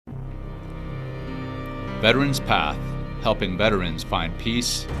Veterans Path, helping veterans find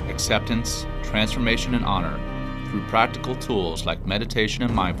peace, acceptance, transformation, and honor through practical tools like meditation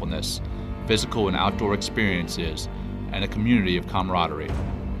and mindfulness, physical and outdoor experiences, and a community of camaraderie.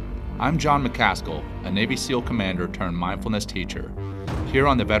 I'm John McCaskill, a Navy SEAL commander turned mindfulness teacher. Here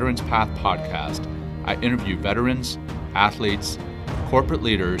on the Veterans Path podcast, I interview veterans, athletes, corporate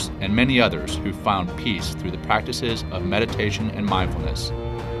leaders, and many others who found peace through the practices of meditation and mindfulness,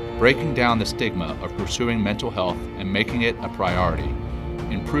 breaking down the stigma of pursuing mental health and making it a priority,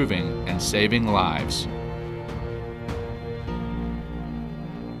 improving and saving lives.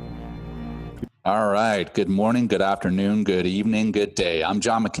 All right. Good morning, good afternoon, good evening, good day. I'm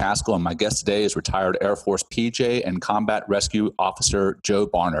John McCaskill, and my guest today is retired Air Force PJ and Combat Rescue Officer Joe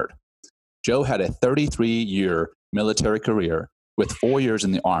Barnard. Joe had a 33-year military career with 4 years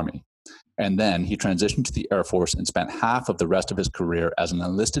in the Army, and then he transitioned to the Air Force and spent half of the rest of his career as an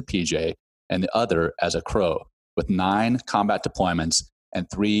enlisted PJ and the other as a CRO, with 9 combat deployments and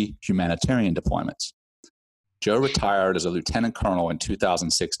 3 humanitarian deployments. Joe retired as a lieutenant colonel in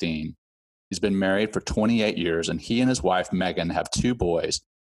 2016. He's been married for 28 years, and he and his wife, Megan, have 2 boys,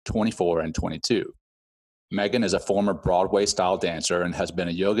 24 and 22. Megan is a former Broadway-style dancer and has been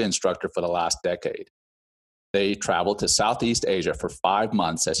a yoga instructor for the last decade. They traveled to Southeast Asia for 5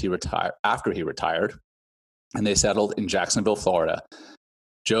 months after he retired, and they settled in Jacksonville, Florida.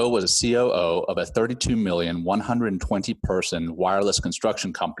 Joe was a COO of a 32 million, 120-person wireless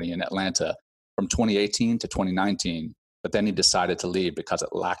construction company in Atlanta from 2018 to 2019, but then he decided to leave because it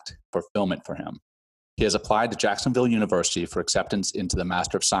lacked fulfillment for him. He has applied to Jacksonville University for acceptance into the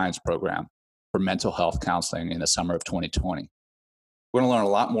Master of Science program for mental health counseling in the summer of 2020. We're going to learn a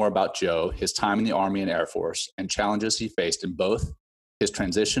lot more about Joe, his time in the Army and Air Force, and challenges he faced in both his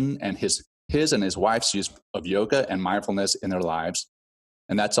transition and his and his wife's use of yoga and mindfulness in their lives.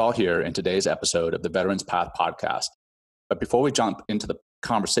 And that's all here in today's episode of the Veterans Path podcast. But before we jump into the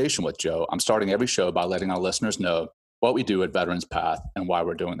conversation with Joe, I'm starting every show by letting our listeners know what we do at Veterans Path and why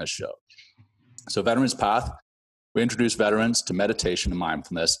we're doing this show. So Veterans Path, we introduce veterans to meditation and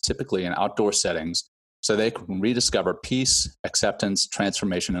mindfulness, typically in outdoor settings, so they can rediscover peace, acceptance,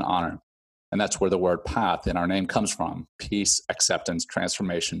 transformation, and honor. And that's where the word path in our name comes from: peace, acceptance,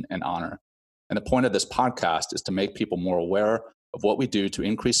 transformation, and honor. And the point of this podcast is to make people more aware of what we do to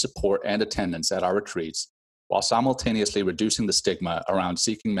increase support and attendance at our retreats, while simultaneously reducing the stigma around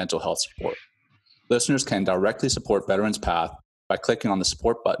seeking mental health support. Listeners can directly support Veterans Path by clicking on the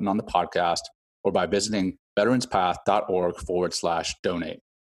support button on the podcast or by visiting veteranspath.org/donate.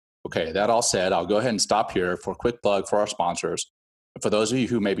 Okay, that all said, I'll go ahead and stop here for a quick plug for our sponsors. And for those of you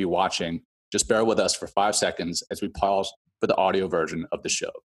who may be watching, just bear with us for 5 seconds as we pause for the audio version of the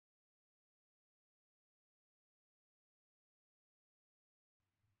show.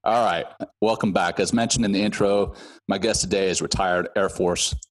 All right, welcome back. As mentioned in the intro, my guest today is retired Air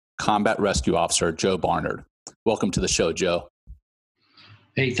Force Combat Rescue Officer Joe Barnard. Welcome to the show, Joe.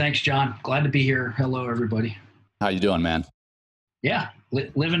 Hey, thanks, John. Glad to be here. Hello, everybody. How you doing, man? Yeah,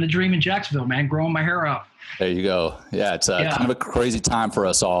 living the dream in Jacksonville, man. Growing my hair out. There you go. Yeah, it's kind of a crazy time for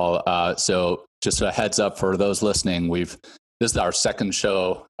us all. So just a heads up for those listening, this is our second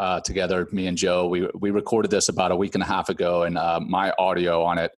show together, me and Joe. We recorded this about a week and a half ago, and my audio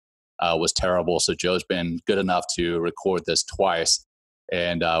on it was terrible. So Joe's been good enough to record this twice,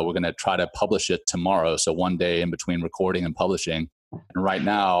 and we're going to try to publish it tomorrow. So one day in between recording and publishing. And right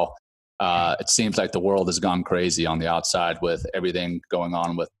now, it seems like the world has gone crazy on the outside with everything going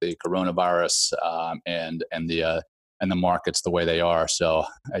on with the coronavirus and the markets the way they are. So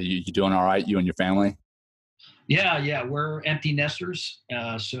you doing all right, you and your family? Yeah, we're empty nesters.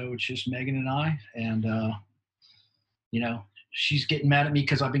 So it's just Megan and I. And, she's getting mad at me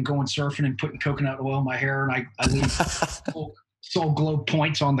because I've been going surfing and putting coconut oil in my hair. And I leave Soul Globe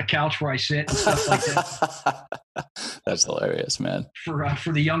points on the couch where I sit and stuff like that. That's hilarious, man.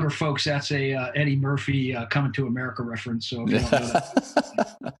 For the younger folks, that's a Eddie Murphy Coming to America reference. So if you don't know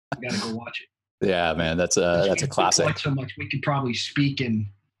that, you got to go watch it. Yeah, man, that's a classic. So much we could probably speak in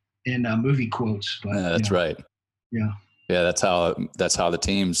movie quotes. But, yeah, that's right. Yeah. Yeah, that's how the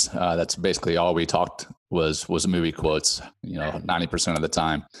teams. That's basically all we talked was movie quotes. 90% of the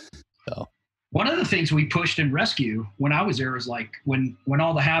time. So. One of the things we pushed in rescue when I was there was like when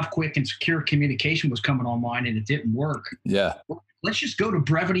all the have, quick, and secure communication was coming online and it didn't work. Yeah. Let's just go to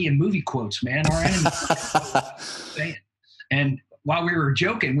brevity and movie quotes, man. Our enemy. And while we were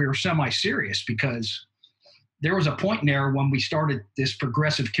joking, we were semi-serious because there was a point in there when we started this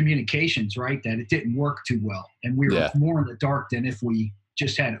progressive communications, right, that it didn't work too well. And we were more in the dark than if we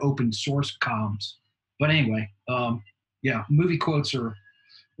just had open source comms. But anyway, movie quotes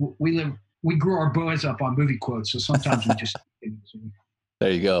we live we grew our boys up on movie quotes, so sometimes we just.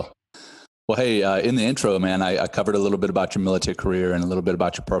 There you go. Well, hey, in the intro, man, I covered a little bit about your military career and a little bit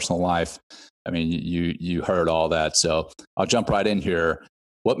about your personal life. I mean, you heard all that, so I'll jump right in here.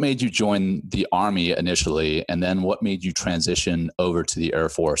 What made you join the Army initially, and then what made you transition over to the Air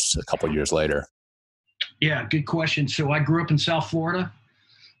Force a couple of years later? Yeah, good question. So I grew up in South Florida.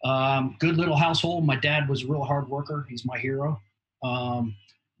 Good little household. My dad was a real hard worker. He's my hero.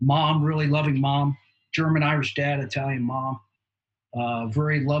 Mom, really loving mom. German, Irish dad, Italian mom.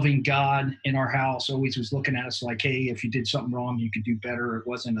 Very loving God in our house. Always was looking at us like, hey, if you did something wrong, you could do better. It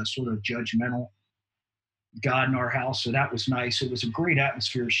wasn't a sort of judgmental God in our house. So that was nice. It was a great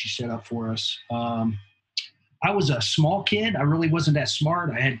atmosphere she set up for us. I was a small kid. I really wasn't that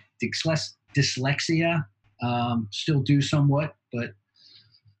smart. I had dyslexia, still do somewhat, but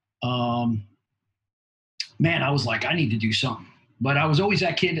man, I was like, I need to do something. But I was always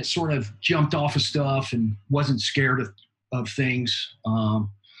that kid that sort of jumped off of stuff and wasn't scared of things.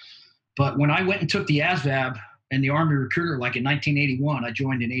 But when I went and took the ASVAB and the Army recruiter, like in 1981, I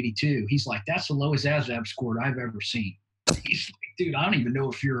joined in 82. He's like, that's the lowest ASVAB score I've ever seen. He's like, dude, I don't even know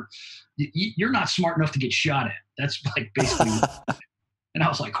if you're not smart enough to get shot at. That's like basically. And I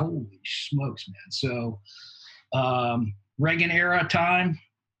was like, holy smokes, man. So Reagan era time,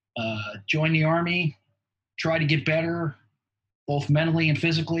 joined the Army, tried to get better, both mentally and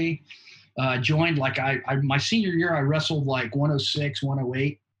physically. Joined like my senior year, I wrestled like 106,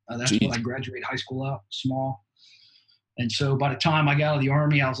 108. That's Jeez. what I graduated high school out, small. And so by the time I got out of the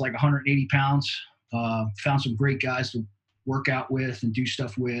Army, I was like 180 pounds. Found some great guys to work out with and do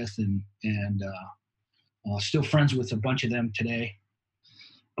stuff with, and still friends with a bunch of them today.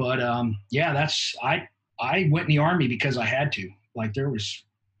 But yeah, I went in the Army because I had to. Like there was,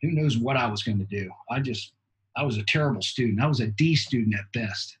 who knows what I was going to do. I was a terrible student. I was a D student at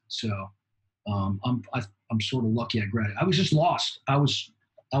best. So I'm sort of lucky I graduated. I was just lost. I was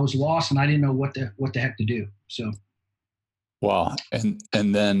lost and I didn't know what the heck to do. So. Wow.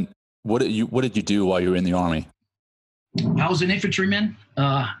 And then what did you do while you were in the Army? I was an infantryman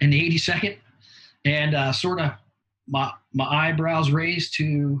in the 82nd, and sort of my eyebrows raised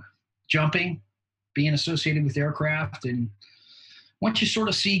to jumping, being associated with aircraft. And once you sort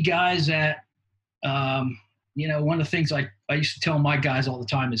of see guys that, one of the things I used to tell my guys all the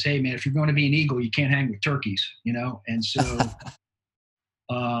time is, hey, man, if you're going to be an eagle, you can't hang with turkeys, And so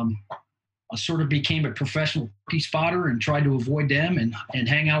I sort of became a professional turkey spotter and tried to avoid them and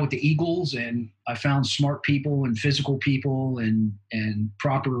hang out with the eagles. And I found smart people and physical people and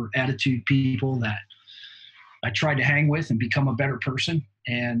proper attitude people that I tried to hang with and become a better person.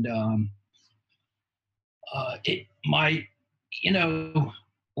 And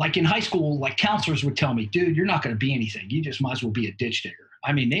like in high school, like counselors would tell me, dude, you're not going to be anything. You just might as well be a ditch digger.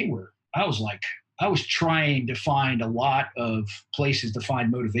 I mean, I was trying to find a lot of places to find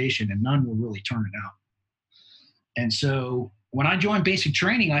motivation, and none were really turning out. And so when I joined basic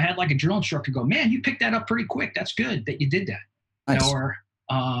training, I had like a drill instructor go, man, you picked that up pretty quick. That's good that you did that. Nice. Or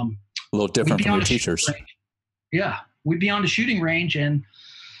a little different from your teachers. Yeah. We'd be on the shooting range, and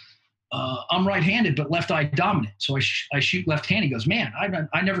I'm right-handed, but left-eye dominant. So I shoot left-handed. He goes, man,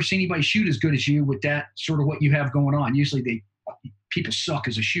 I never seen anybody shoot as good as you with that sort of what you have going on. Usually people suck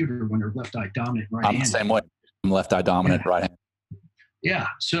as a shooter when they're left-eye dominant, right-handed. I'm the same way. I'm left-eye dominant, right-handed. Yeah.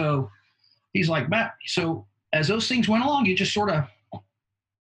 So he's like, Matt, so as those things went along, you just sort of,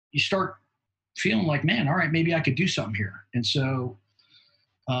 you start feeling like, man, all right, maybe I could do something here. And so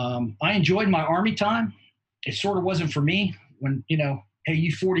I enjoyed my Army time. It sort of wasn't for me when, hey,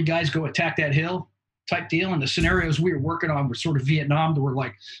 you 40 guys go attack that hill type deal. And the scenarios we were working on were sort of Vietnam, where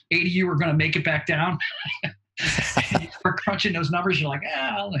like 80 of you were going to make it back down. And you start crunching those numbers. You're like,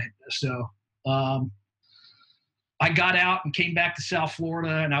 so I got out and came back to South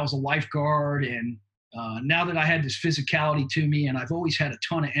Florida, and I was a lifeguard. And now that I had this physicality to me, and I've always had a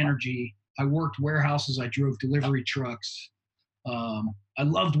ton of energy, I worked warehouses. I drove delivery trucks. I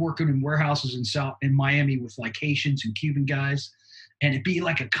loved working in warehouses in Miami with like Haitians and Cuban guys, and it'd be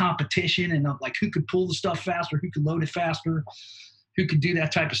like a competition, and like who could pull the stuff faster, who could load it faster, who could do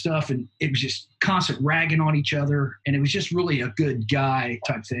that type of stuff. And it was just constant ragging on each other, and it was just really a good guy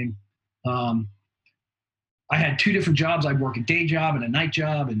type thing. I had two different jobs. I'd work a day job and a night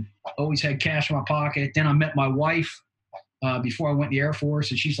job, and always had cash in my pocket. Then I met my wife before I went in the Air Force,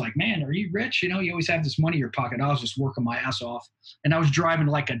 and she's like, man, are you rich? You always have this money in your pocket. I was just working my ass off, and I was driving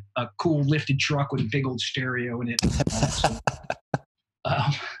like a cool lifted truck with a big old stereo in it.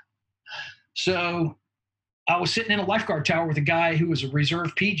 So I was sitting in a lifeguard tower with a guy who was a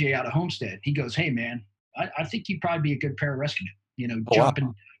reserve PJ out of Homestead. He goes, hey, man, I think you'd probably be a good pararescue, jumping.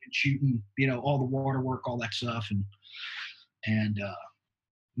 Wow. shooting, all the water work, all that stuff, and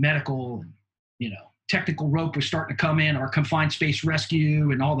medical, and technical rope was starting to come in, our confined space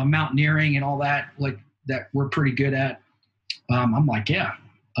rescue and all the mountaineering and all that, like that we're pretty good at. I'm like, yeah.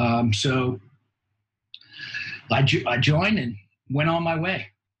 So I joined and went on my way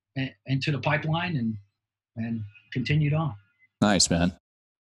into the pipeline and continued on. Nice, man.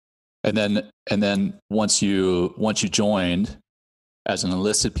 And then once you joined as an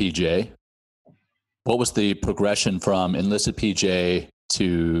enlisted PJ, what was the progression from enlisted PJ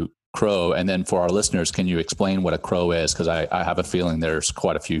to Crow? And then for our listeners, can you explain what a Crow is? Because I have a feeling there's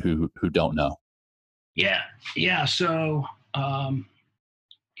quite a few who don't know. Yeah. So, I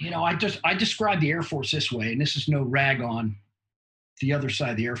describe the Air Force this way, and this is no rag on the other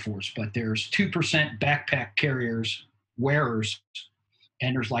side of the Air Force, but there's 2% backpack carriers, wearers,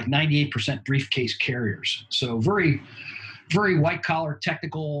 and there's like 98% briefcase carriers. So very, very white collar,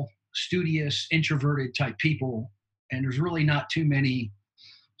 technical, studious, introverted type people. And there's really not too many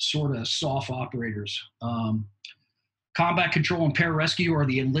sort of soft operators. Combat control and pararescue are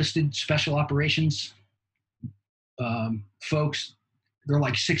the enlisted special operations folks. They're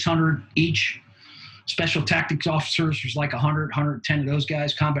like 600 each. Special tactics officers, there's like 100, 110 of those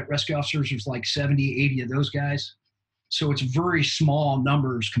guys. Combat rescue officers, there's like 70, 80 of those guys. So it's very small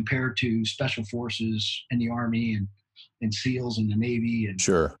numbers compared to special forces in the Army and SEALs in the Navy and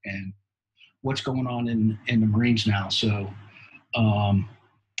sure. And what's going on in the Marines now. So,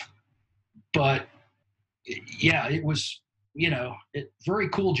 but yeah, it was, very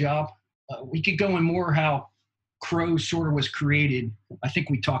cool job. We could go in more how Crow sort of was created. I think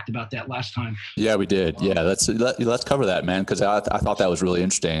we talked about that last time. Yeah, we did. Yeah, let's cover that, man, because I thought that was really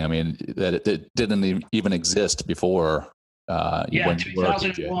interesting. I mean, that it didn't even exist before.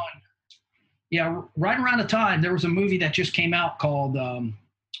 2001. Yeah, right around the time there was a movie that just came out called I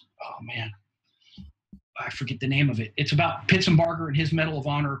forget the name of it. It's about Pitsenbarger and his Medal of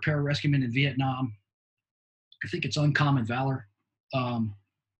Honor, pararescueman in Vietnam. I think it's Uncommon Valor.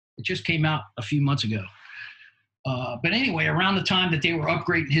 It just came out a few months ago. But anyway, around the time that they were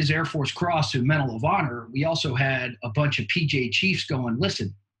upgrading his Air Force Cross to Medal of Honor, we also had a bunch of PJ chiefs going,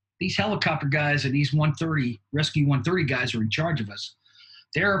 listen, these helicopter guys and these Rescue 130 guys are in charge of us.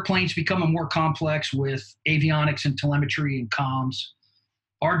 The airplane's becoming more complex with avionics and telemetry and comms.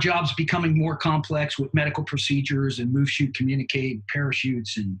 Our job's becoming more complex with medical procedures and move, shoot, communicate,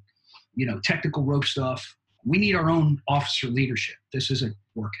 parachutes and, technical rope stuff. We need our own officer leadership. This isn't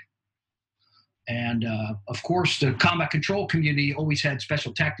working. And, of course, the combat control community always had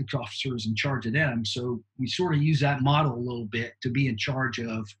special tactics officers in charge of them. So we sort of use that model a little bit to be in charge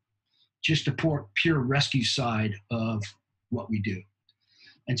of just the pure rescue side of what we do.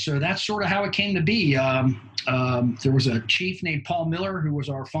 And so that's sort of how it came to be. There was a chief named Paul Miller, who was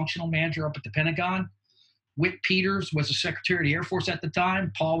our functional manager up at the Pentagon. Whit Peters was the Secretary of the Air Force at the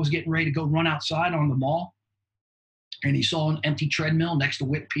time. Paul was getting ready to go run outside on the mall, and he saw an empty treadmill next to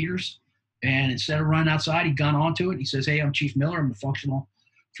Whit Peters. And instead of running outside, he got onto it. He says, hey, I'm Chief Miller. I'm the functional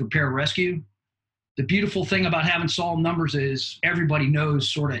for pararescue. The beautiful thing about having solid numbers is everybody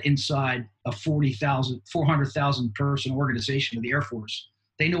knows sort of inside a 400,000 person organization of the Air Force.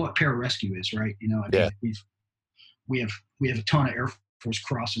 They know what pararescue is, right? We have a ton of Air Force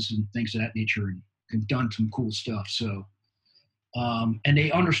crosses and things of that nature and done some cool stuff. So, and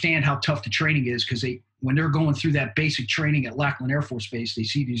they understand how tough the training is because when they're going through that basic training at Lackland Air Force Base, they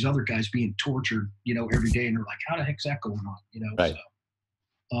see these other guys being tortured, every day. And they're like, how the heck's that going on? Right.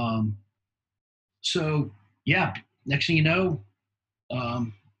 So yeah, next thing you know,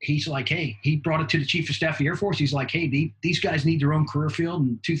 he's like, hey, he brought it to the Chief of Staff of the Air Force. He's like, hey, these guys need their own career field.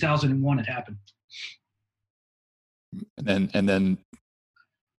 And 2001 it happened. And then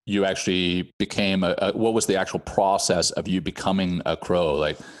you actually became what was the actual process of you becoming a Crow?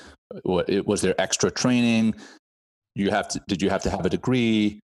 Like, was there extra training? Did you have to have a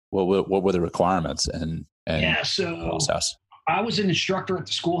degree? What were the requirements and so process? I was an instructor at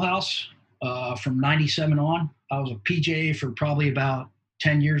the schoolhouse from 97 on. I was a PJ for probably about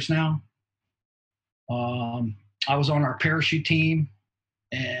 10 years now. I was on our parachute team,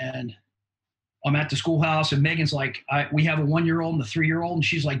 and I'm at the schoolhouse, and Megan's like, we have a 1-year-old and a 3-year-old, and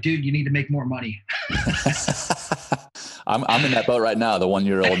she's like, dude, you need to make more money. I'm in that boat right now, the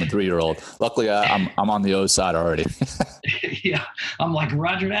 1-year-old and the 3-year-old. Luckily, I'm on the O side already. Yeah, I'm like,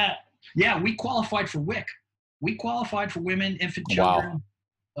 roger that. Yeah, we qualified for WIC. We qualified for women, infant children.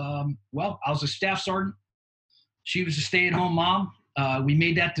 Wow. I was a staff sergeant. She was a stay-at-home mom. We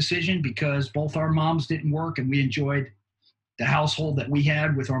made that decision because both our moms didn't work, and we enjoyed the household that we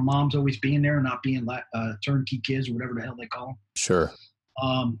had with our moms always being there and not being turnkey kids or whatever the hell they call them. Sure.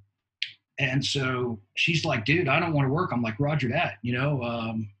 And so she's like, dude, I don't want to work. I'm like, Roger that,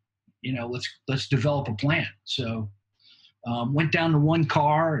 let's develop a plan. So went down to one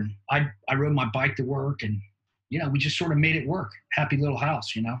car, and I rode my bike to work, and, we just sort of made it work. Happy little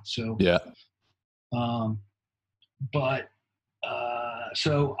house, so. Yeah.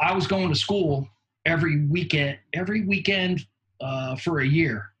 So I was going to school every weekend for a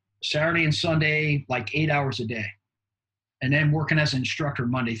year, Saturday and Sunday, like 8 hours a day, and then working as an instructor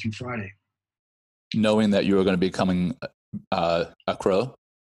Monday through Friday. Knowing that you were going to be becoming a crow?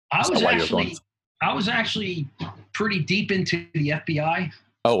 I was actually pretty deep into the FBI.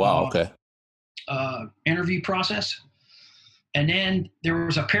 Oh, wow. Okay. Interview process. And then there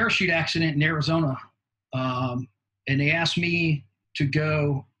was a parachute accident in Arizona. And they asked me to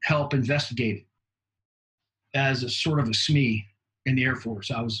go help investigate it as a sort of a SME in the Air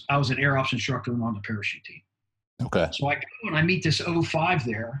Force. I was an air ops instructor and on the parachute team. Okay. So I go and I meet this 05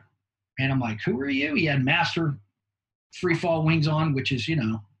 there, and I'm like, who are you? He had master free fall wings on, which is,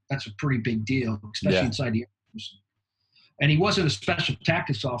 that's a pretty big deal, especially inside the Air Force. And he wasn't a special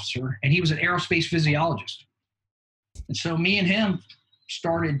tactics officer, and he was an aerospace physiologist. And so me and him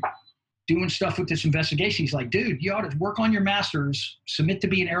started doing stuff with this investigation. He's like, dude, you ought to work on your master's, submit to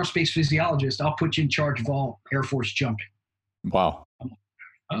be an aerospace physiologist. I'll put you in charge of all Air Force jumping. Wow. I'm like,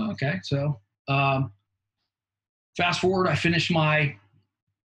 oh, okay. So fast forward, I finished my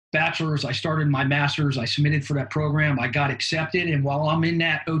bachelor's. I started my master's. I submitted for that program. I got accepted. And while I'm in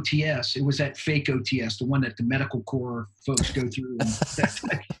that OTS, it was that fake OTS, the one that the medical corps folks go through. And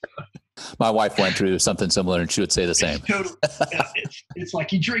my wife went through something similar, and she would say the same. It's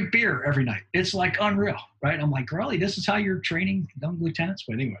like you drink beer every night. It's like unreal, right? I'm like, really, this is how you're training young lieutenants?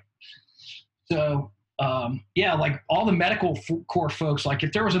 But anyway, so like all the medical corps folks, like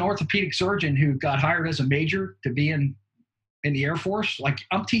if there was an orthopedic surgeon who got hired as a major to be in the Air Force, like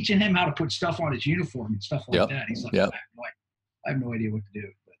I'm teaching him how to put stuff on his uniform and stuff like that. He's like, I have no idea what to do.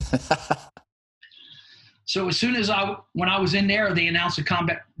 But. So as soon as when I was in there, they announced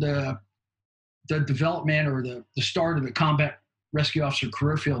the development or the start of the combat rescue officer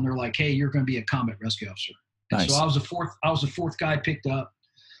career field, and they're like, hey, you're going to be a combat rescue officer. And so I was the fourth guy picked up.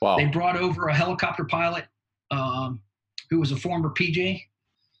 Wow. They brought over a helicopter pilot who was a former PJ,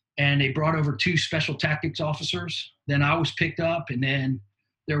 and they brought over 2 special tactics officers. Then I was picked up, and then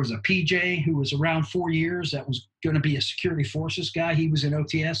there was a PJ who was around 4 years that was going to be a security forces guy. He was in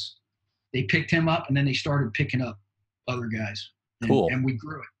OTS. They picked him up, and then they started picking up other guys. Cool. And we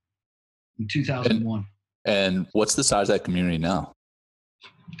grew it in 2001. And what's the size of that community now?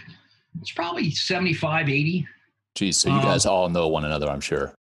 It's probably 75, 80. Geez, so you guys all know one another, I'm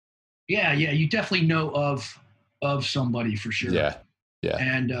sure. Yeah, you definitely know of somebody for sure. Yeah.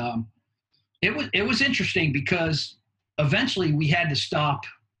 And it was interesting because eventually we had to stop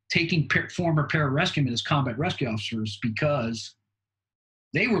taking former pararescuemen as combat rescue officers because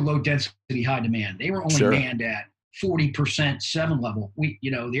they were low density, high demand. They were only manned at 40% 7 level.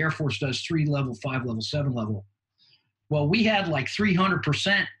 The Air Force does 3 level, 5 level, 7 level. Well, we had like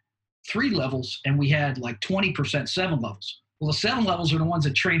 300% 3 levels, and we had like 20% 7 levels. Well, the 7 levels are the ones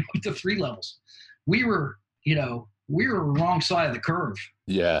that train with the 3 levels. We were wrong side of the curve.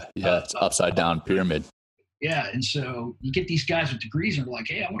 Yeah. It's upside down pyramid. Yeah. And so you get these guys with degrees and they're like,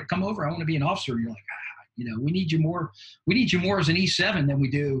 hey, I want to come over. I want to be an officer. And you're like, we need you more. We need you more as an E7 than we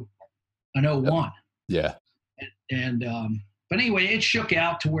do an O1. Yeah. But anyway, it shook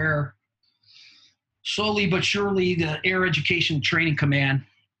out to where slowly but surely the Air Education Training Command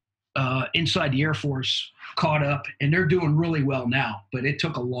inside the Air Force caught up, and they're doing really well now. But it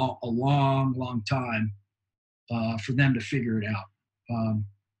took a long time for them to figure it out.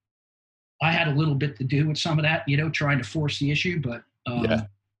 I had a little bit to do with some of that, trying to force the issue. But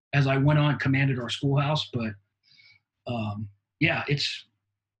as I went on, commanded our schoolhouse. But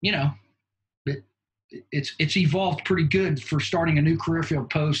it's evolved pretty good for starting a new career field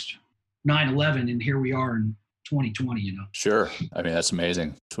post 9/11, and here we are in 2020. Sure. I mean, that's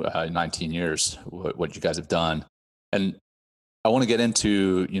amazing. 19 years, what you guys have done. And I want to get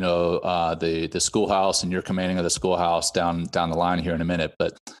into, the schoolhouse and your commanding of the schoolhouse down the line here in a minute.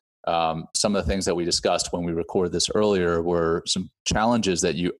 But some of the things that we discussed when we recorded this earlier were some challenges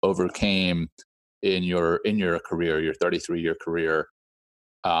that you overcame in your career, your 33-year career.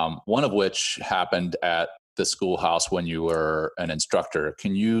 One of which happened at the schoolhouse when you were an instructor.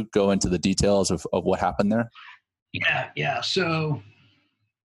 Can you go into the details of what happened there? Yeah. So,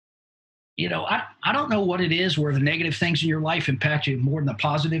 I don't know what it is where the negative things in your life impact you more than the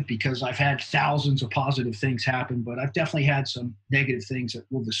positive, because I've had thousands of positive things happen, but I've definitely had some negative things that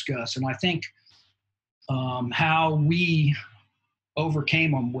we'll discuss. And I think how we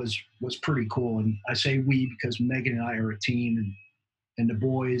overcame them was pretty cool. And I say we because Megan and I are a team, and the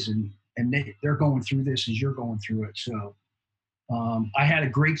boys, and they're going through this as you're going through it. So I had a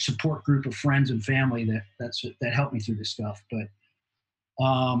great support group of friends and family that helped me through this stuff. But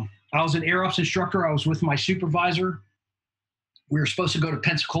I was an air ops instructor. I was with my supervisor. We were supposed to go to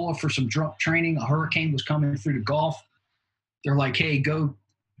Pensacola for some drone training. A hurricane was coming through the Gulf. They're like, hey, go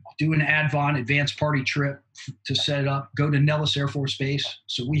do an ADVON advanced party trip to set it up. Go to Nellis Air Force Base.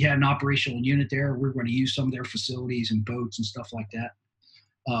 So we had an operational unit there. We were going to use some of their facilities and boats and stuff like that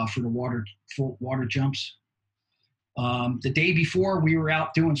for the water jumps. The day before, we were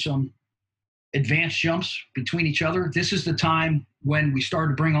out doing some advanced jumps between each other. This is the time when we started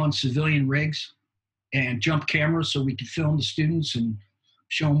to bring on civilian rigs and jump cameras so we could film the students and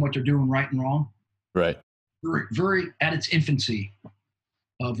show them what they're doing right and wrong. Right. Very, very at its infancy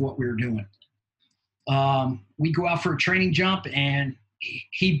of what we were doing. We go out for a training jump, and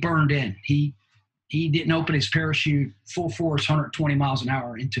he burned in. He didn't open his parachute full force, 120 miles an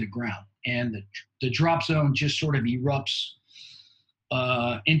hour into the ground. And the drop zone just sort of erupts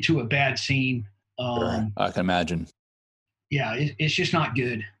into a bad scene. Sure. I can imagine. Yeah, it's just not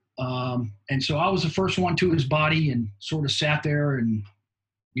good. And so I was the first one to his body and sort of sat there and,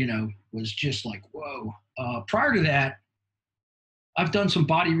 was just like, whoa. Prior to that, I've done some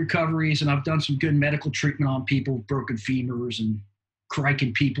body recoveries, and I've done some good medical treatment on people, broken femurs and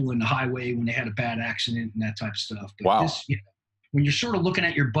criking people in the highway when they had a bad accident and that type of stuff. But wow. This, when you're sort of looking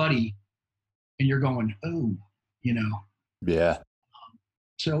at your buddy and you're going, oh, Yeah.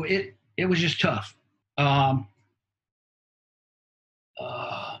 So it was just tough. How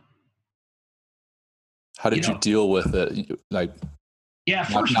did you deal with it? Like, yeah,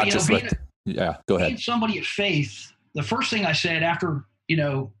 first, not just go ahead. Being somebody of faith, the first thing I said after,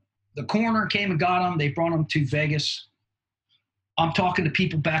 the coroner came and got him, they brought him to Vegas. I'm talking to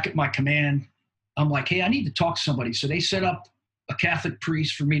people back at my command. I'm like, hey, I need to talk to somebody. So they set up a Catholic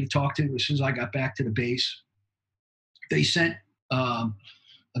priest for me to talk to as soon as I got back to the base. They sent a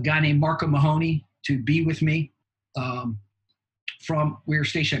guy named Marco Mahoney to be with me. We were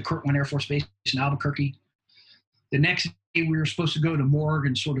stationed at Kirtland Air Force Base in Albuquerque. The next day, we were supposed to go to morgue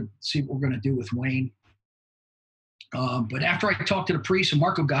and sort of see what we're going to do with Wayne. But after I talked to the priest and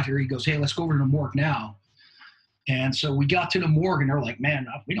Marco got here, he goes, hey, let's go over to the morgue now. And so we got to the morgue, and they're like, man,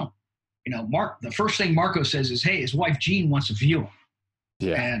 we don't, the first thing Marco says is, hey, his wife Jean wants to view him.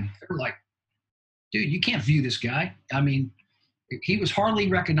 Yeah. And they're like, dude, you can't view this guy. I mean, he was hardly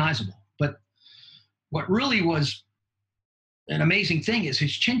recognizable. But what really was an amazing thing is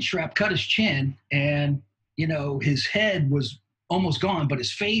his chin strap cut his chin, and, his head was almost gone, but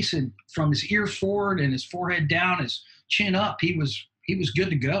his face, and from his ears forward and his forehead down, his chin up, he was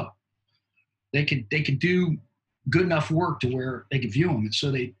good to go. They could do good enough work to where they could view him. And so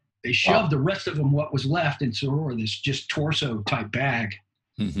they shoved the rest of him, what was left, into sort of this just torso type bag.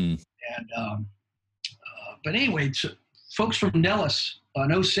 Mm-hmm. And, but anyway, so folks from Nellis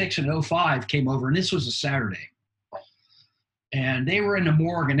in 06 and 05 came over, and this was a Saturday. And they were in the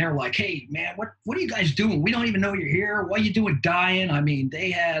morgue, and they're like, hey, man, what are you guys doing? We don't even know you're here. What are you doing dying? I mean,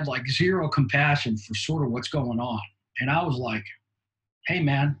 they had like zero compassion for sort of what's going on. And I was like, hey,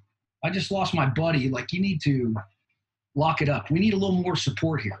 man, I just lost my buddy. Like, you need to lock it up. We need a little more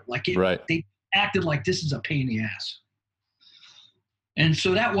support here. Like, they acted like this is a pain in the ass. And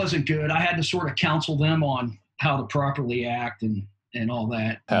so that wasn't good. I had to sort of counsel them on how to properly act and all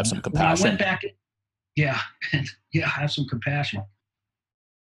that. Have some compassion. When I went back, have some compassion.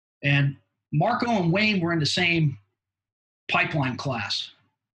 And Marco and Wayne were in the same pipeline class.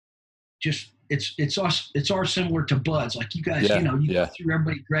 Just it's our similar to BUD/S. Like you guys, go through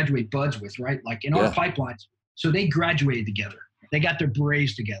everybody graduate BUD/S with, right? Like in our pipelines. So they graduated together. They got their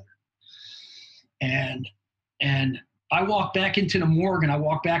berets together. And I walked back into the morgue, and I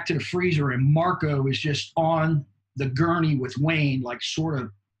walked back to the freezer, and Marco is just on the gurney with Wayne, like sort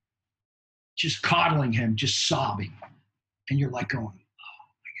of just coddling him, just sobbing. And you're like going, oh my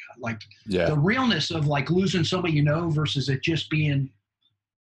God. Like the realness of like losing somebody versus it just being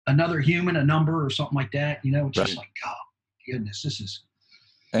another human, a number or something like that. It's just like, oh goodness, this is.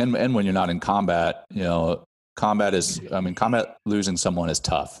 And when you're not in combat, combat losing someone is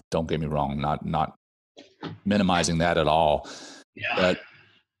tough. Don't get me wrong. Not minimizing that at all. Yeah. But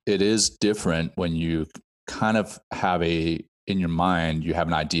it is different when you kind of have in your mind, you have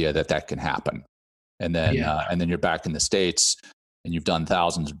an idea that can happen. And then, and then you're back in the States and you've done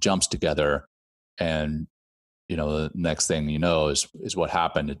thousands of jumps together. And, the next thing is what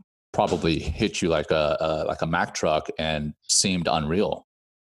happened. It probably hit you like a Mack truck and seemed unreal.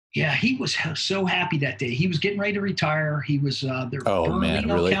 Yeah, he was so happy that day. He was getting ready to retire. He was their Oh man,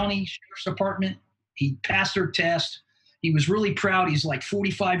 Bernalillo really? County Sheriff's Department. He passed their test. He was really proud. He's like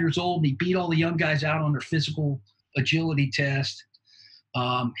 45 years old, and he beat all the young guys out on their physical agility test.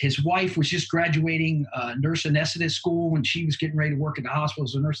 His wife was just graduating nurse anesthetist school, and she was getting ready to work at the hospital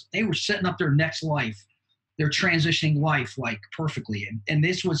as a nurse. They were setting up their next life, their transitioning life, like perfectly. And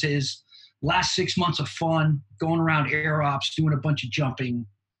this was his last 6 months of fun, going around air ops, doing a bunch of jumping.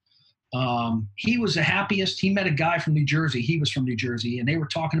 He was the happiest. He met a guy from New Jersey. He was from New Jersey, and they were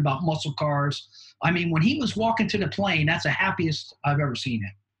talking about muscle cars. I mean, when he was walking to the plane, that's the happiest I've ever seen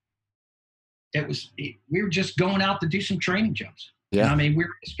him. We were just going out to do some training jumps. Yeah. And I mean, we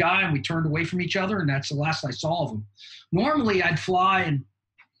were this guy, and we turned away from each other, and that's the last I saw of him. Normally, I'd fly, and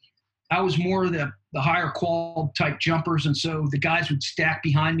I was more of the higher qual type jumpers, and so the guys would stack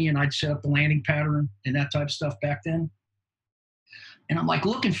behind me, and I'd set up the landing pattern and that type of stuff back then. And I'm like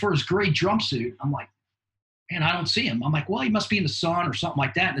looking for his gray jumpsuit. I'm like, man, I don't see him. I'm like, well, he must be in the sun or something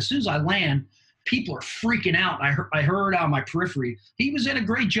like that. And as soon as I land, people are freaking out. I heard out of my periphery, he was in a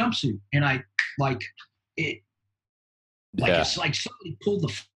gray jumpsuit. And I like it, like it's like somebody pulled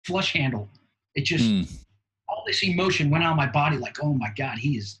the flush handle. It just, all this emotion went out of my body. Like, oh my God,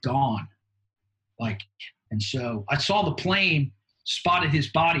 he is gone. Like, and so I saw the plane, spotted his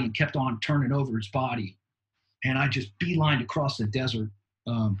body, and kept on turning over his body. And I just beelined across the desert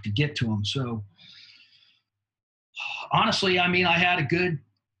to get to him. So honestly, I mean, I had a good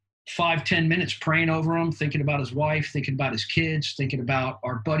 5-10 minutes praying over him, thinking about his wife, thinking about his kids, thinking about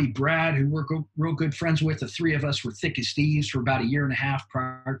our buddy Brad, who we're real good friends with. The three of us were thick as thieves for about a year and a half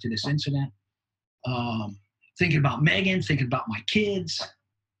prior to this incident. Thinking about Megan, thinking about my kids.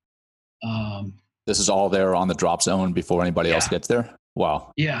 This is all there on the drop zone before anybody else gets there?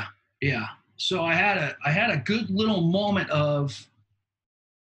 Wow. Yeah. So I had a good little moment of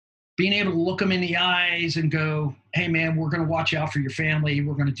being able to look them in the eyes and go, hey man, we're going to watch out for your family.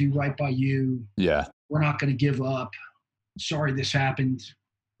 We're going to do right by you. Yeah. We're not going to give up. Sorry this happened.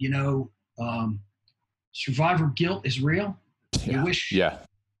 You know, survivor guilt is real. Yeah. You wish,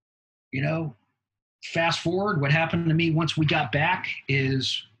 you know, fast forward, what happened to me once we got back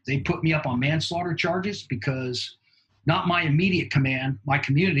is they put me up on manslaughter charges because not my immediate command, my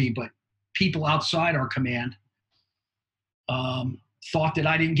community, but people outside our command thought that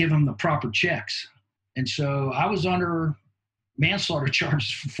I didn't give them the proper checks. And so I was under manslaughter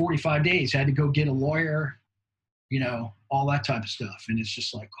charges for 45 days, had to go get a lawyer, you know, all that type of stuff. And it's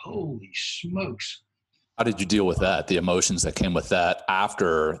just like, holy smokes. How did you deal with that? The emotions that came with that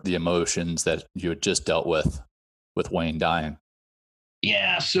after the emotions that you had just dealt with Wayne dying?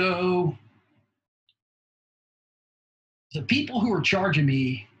 Yeah. So the people who were charging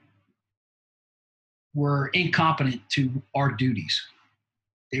me were incompetent to our duties.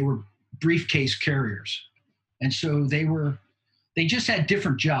 They were briefcase carriers. And so they just had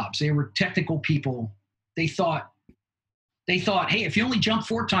different jobs. They were technical people. They thought, hey, if you only jump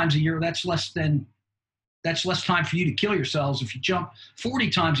 4 times a year, that's less time for you to kill yourselves. If you jump 40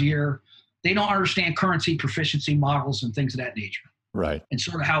 times a year, they don't understand currency proficiency models and things of that nature. Right. And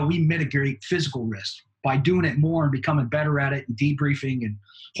sort of how we mitigate physical risk by doing it more and becoming better at it and debriefing and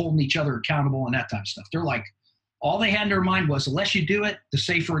holding each other accountable and that type of stuff. They're like, all they had in their mind was, the less you do it, the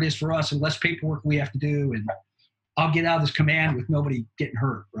safer it is for us, and less paperwork we have to do, and I'll get out of this command with nobody getting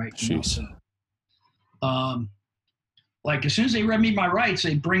hurt, right? Jeez. You know, so, like as soon as they read me my rights,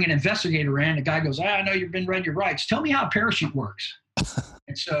 they bring an investigator in. The guy goes, I know you've been read your rights. Tell me how a parachute works.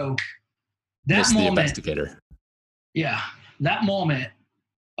 And so that moment, the investigator. Yeah, that moment,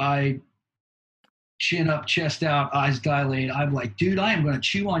 I chin up, chest out, eyes dilated. I'm like, dude, I am going to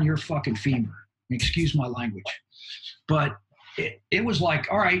chew on your fucking femur. Excuse my language. But it was like,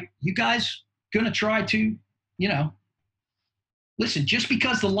 all right, you guys going to try to, you know, listen, just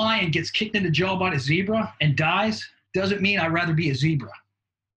because the lion gets kicked in the jaw by the zebra and dies doesn't mean I'd rather be a zebra.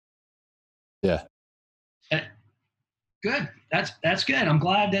 Yeah. Good. That's good. I'm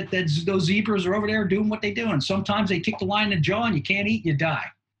glad that those zebras are over there doing what they do. And sometimes they kick the lion in the jaw and you can't eat, you die.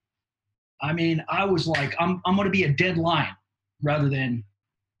 I mean, I was like, I'm going to be a dead lion rather than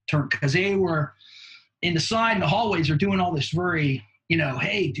turn, because they were in the side and the hallways are doing all this very, you know,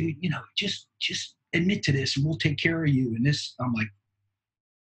 hey, dude, you know, just admit to this and we'll take care of you. And this, I'm like,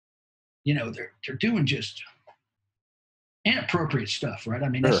 you know, they're doing just inappropriate stuff, right? I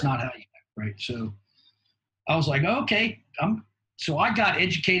mean, that's not how you act, right? So I was like, okay, so I got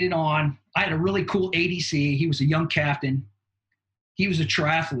educated on, I had a really cool ADC. He was a young captain. He was a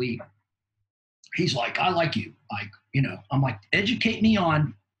triathlete. He's like, I like you. Like, you know, I'm like, educate me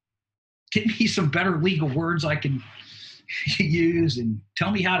on, get me some better legal words I can you use, and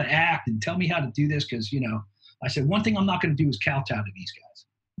tell me how to act and tell me how to do this. Cause I said, one thing I'm not going to do is kowtow to these guys.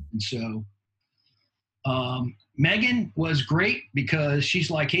 And so, Megan was great because she's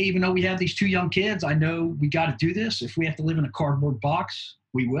like, hey, even though we have these two young kids, I know we got to do this. If we have to live in a cardboard box,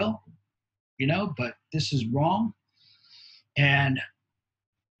 we will, but this is wrong. And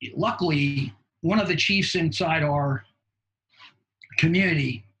luckily, one of the chiefs inside our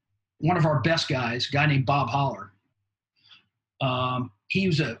community, one of our best guys, a guy named Bob Holler, he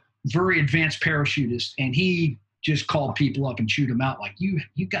was a very advanced parachutist, and he just called people up and chewed them out like, you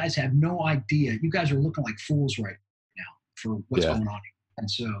guys have no idea. You guys are looking like fools right now for what's going on. And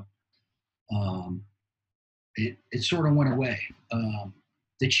so it sort of went away.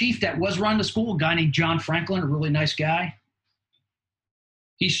 The chief that was running the school, a guy named John Franklin, a really nice guy,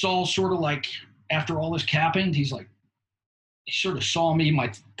 he saw sort of like after all this happened, he sort of saw me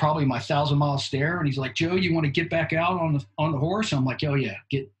probably my 1,000-mile stare, and he's like, Joe, you want to get back out on the horse? I'm like, oh yeah,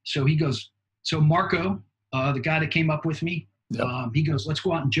 so he goes, so Marco, the guy that came up with me, he goes, let's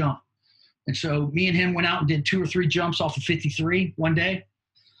go out and jump. And so me and him went out and did 2 or 3 jumps off of 53 one day,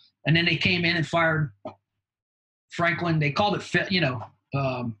 and then they came in and fired Franklin. They called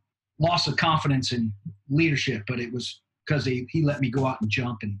it, loss of confidence and leadership, but it was because he let me go out and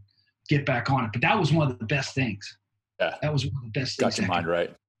jump and get back on it. But that was one of the best things. Yeah. That was one of the best things. Got your mind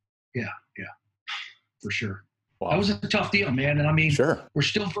right. Yeah, for sure. Wow. That was a tough deal, man. And I mean, sure. We're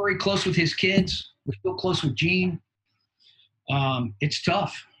still very close with his kids. We're still close with Gene. It's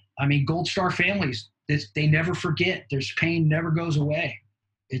tough. I mean, Gold Star families, they never forget. Their pain never goes away.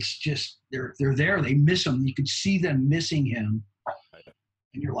 It's just, they're there. They miss him. You could see them missing him.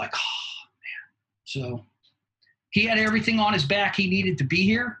 And you're like, oh, man. So he had everything on his back he needed to be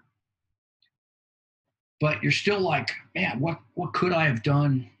here. But you're still like, man, what could I have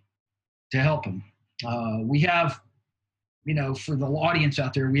done to help him? We have, for the audience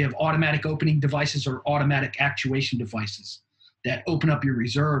out there, we have automatic opening devices or automatic actuation devices that open up your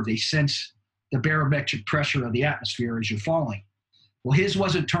reserve. They sense the barometric pressure of the atmosphere as you're falling. Well, his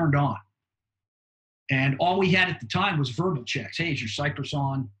wasn't turned on. And all we had at the time was verbal checks. Hey, is your Cypress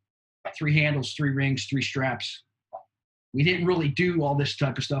on? 3 handles, 3 rings, 3 straps. We didn't really do all this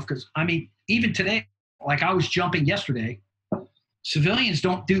type of stuff because, I mean, even today, like I was jumping yesterday, civilians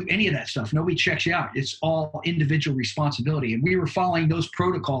don't do any of that stuff. Nobody checks you out. It's all individual responsibility. And we were following those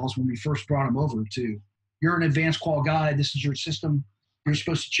protocols when we first brought them over to, you're an advanced qual guy. This is your system. You're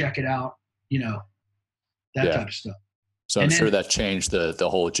supposed to check it out, that type of stuff. So I'm sure that changed the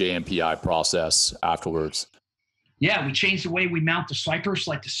whole JMPI process afterwards. Yeah, we changed the way we mount the Cypress.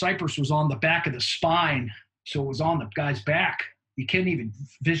 Like the Cypress was on the back of the spine, so it was on the guy's back. You can't even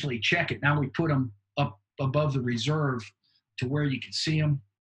visually check it. Now we put them up above the reserve to where you can see them.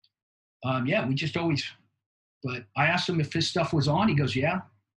 We just always, but I asked him if his stuff was on. He goes, yeah.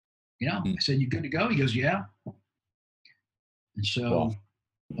 I said, you good to go? He goes, yeah. And so,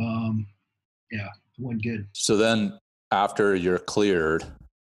 it went good. So then after you're cleared,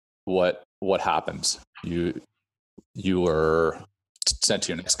 what happens? You were sent to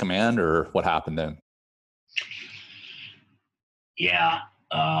your next command, or what happened then? Yeah.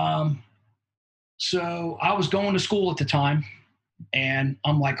 So I was going to school at the time, and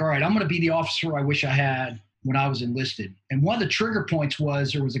I'm like, all right, I'm going to be the officer I wish I had when I was enlisted. And one of the trigger points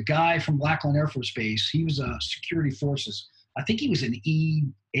was there was a guy from Lackland Air Force Base. He was a security forces. I think he was an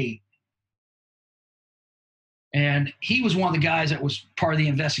E8. And he was one of the guys that was part of the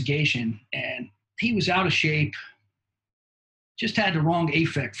investigation. And he was out of shape, just had the wrong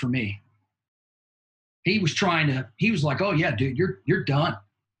affect for me. He was like, oh yeah, dude, you're done.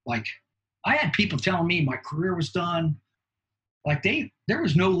 Like, I had people telling me my career was done. Like there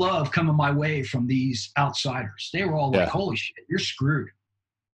was no love coming my way from these outsiders. They were all like, holy shit, you're screwed.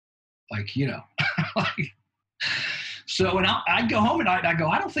 Like, so when I'd go home and I'd go,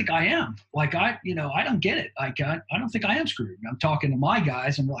 I don't think I am. Like, I don't get it. Like, I don't think I am screwed. And I'm talking to my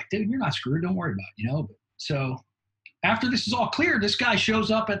guys and they're like, dude, you're not screwed. Don't worry about it, But so after this is all clear, this guy shows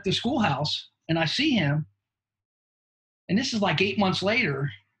up at the schoolhouse and I see him. And this is like 8 months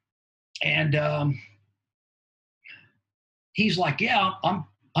later. And he's like, yeah,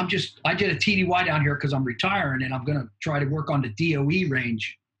 I did a TDY down here because I'm retiring and I'm going to try to work on the DOE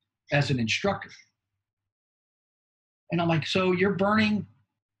range as an instructor. And I'm like, so you're burning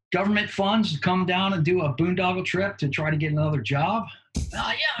government funds to come down and do a boondoggle trip to try to get another job?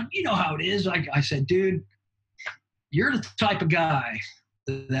 Yeah, you know how it is. I said, dude, you're the type of guy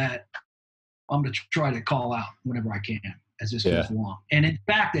that I'm going to try to call out whenever I can as this goes along. And in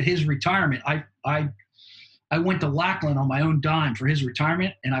fact, at his retirement, I I went to Lackland on my own dime for his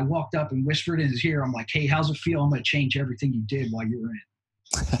retirement, and I walked up and whispered in his ear, I'm like, hey, how's it feel? I'm going to change everything you did while you were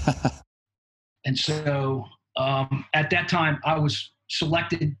in. And so at that time, I was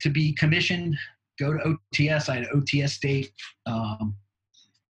selected to be commissioned, go to OTS. I had an OTS date.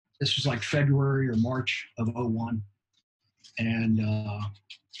 This was like February or March of 01. And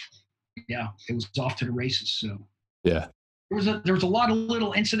yeah, it was off to the races. So yeah, there was a lot of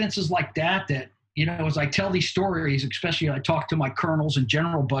little incidences like that, you know, as I tell these stories, especially I talk to my colonels and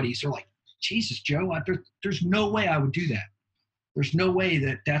general buddies, they're like, Jesus, Joe, there's no way I would do that. There's no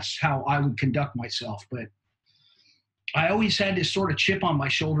way that's how I would conduct myself. But I always had this sort of chip on my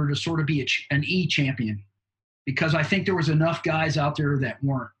shoulder to sort of be an E champion, because I think there was enough guys out there that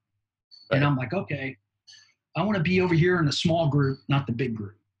weren't. Right. And I'm like, okay, I want to be over here in the small group, not the big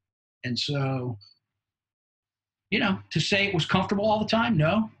group. And so, you know, to say it was comfortable all the time,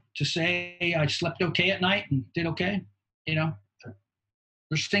 no. To say I slept okay at night and did okay, you know,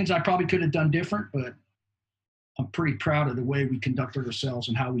 there's things I probably could have done different, but I'm pretty proud of the way we conducted ourselves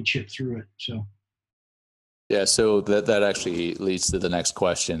and how we chipped through it. So, yeah. So that actually leads to the next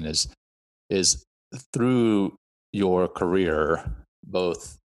question: is through your career,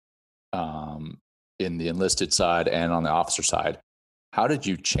 both in the enlisted side and on the officer side, how did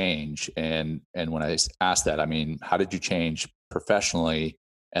you change? And when I ask that, I mean, how did you change professionally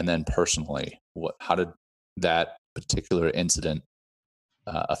and then personally? How did that particular incident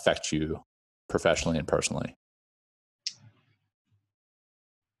affect you professionally and personally?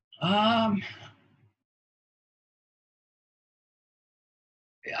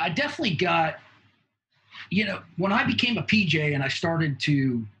 I definitely got, you know, when I became a PJ and I started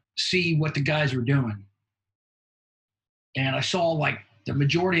to see what the guys were doing, and I saw like the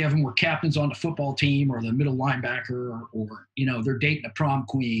majority of them were captains on the football team or the middle linebacker, or you know, they're dating a prom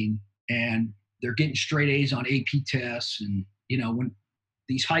queen and they're getting straight A's on AP tests. And, you know, when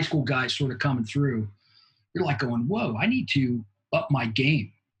these high school guys sort of coming through, you're like going, whoa, I need to up my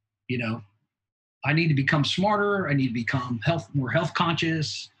game. You know, I need to become smarter. I need to become more health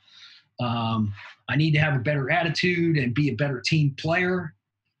conscious. I need to have a better attitude and be a better team player.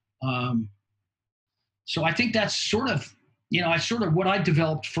 So I think that's sort of, you know, what I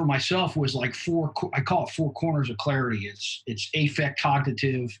developed for myself was like I call it 4 corners of clarity. It's affect,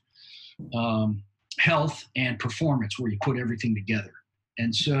 cognitive, health, and performance, where you put everything together.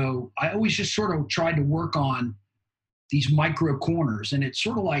 And so I always just sort of tried to work on these micro corners. And it's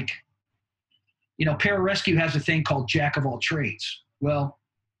sort of like, you know, pararescue has a thing called jack of all trades. Well,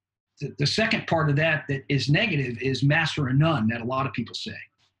 the second part of that is negative is master of none, that a lot of people say.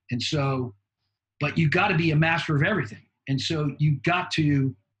 And so, but you got to be a master of everything. And so you got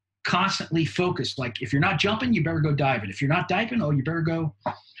to constantly focus. Like if you're not jumping, you better go diving. If you're not diving, you better go,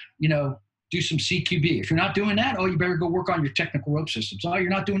 you know, do some CQB. If you're not doing that, you better go work on your technical rope systems. You're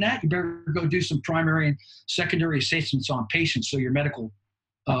not doing that, you better go do some primary and secondary assessments on patients so your medical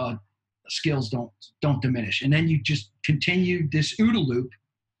skills don't diminish. And then you just continue this OODA loop,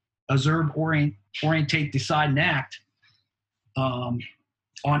 observe, orientate, decide, and act,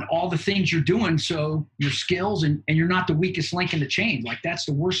 on all the things you're doing, so your skills and you're not the weakest link in the chain. Like that's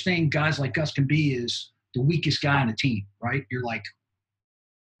the worst thing guys like us can be, is the weakest guy on the team, right? You're like,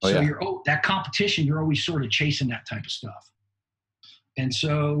 you're that competition, you're always sort of chasing that type of stuff. And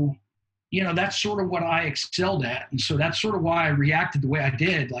so, you know, that's sort of what I excelled at. And so that's sort of why I reacted the way I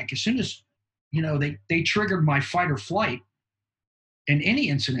did. Like as soon as, you know, they triggered my fight or flight in any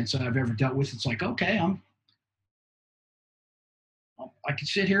incidents that I've ever dealt with, it's like, okay, I could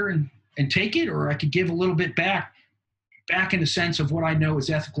sit here and take it, or I could give a little bit back in the sense of what I know is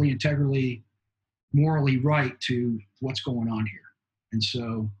ethically, integrally, morally right to what's going on here. And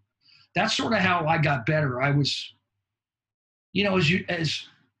so that's sort of how I got better. I was, you know, as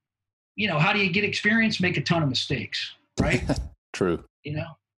you know, how do you get experience? Make a ton of mistakes, right? True. You know,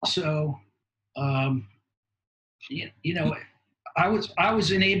 so, you know, I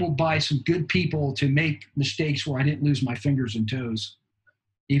was enabled by some good people to make mistakes where I didn't lose my fingers and toes,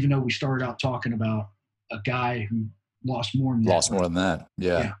 even though we started out talking about a guy who lost more than that.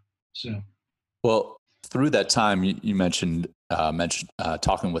 Yeah. So, well, through that time, you mentioned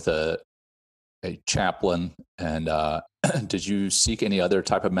talking with a chaplain, and did you seek any other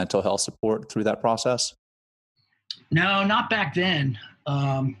type of mental health support through that process? No, not back then.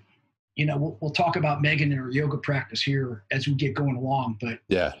 You know, we'll talk about Megan and her yoga practice here as we get going along. But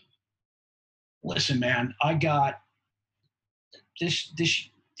yeah, listen, man, I got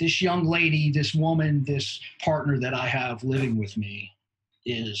this young lady, this woman, this partner that I have living with me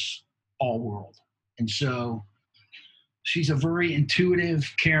is all world. And so she's a very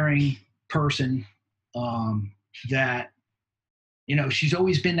intuitive, caring person. that, she's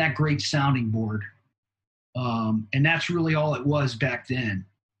always been that great sounding board. And that's really all it was back then.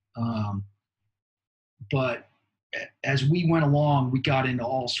 But as we went along, we got into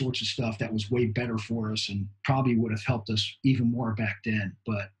all sorts of stuff that was way better for us and probably would have helped us even more back then.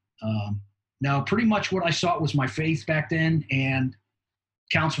 But no, pretty much what I sought was my faith back then and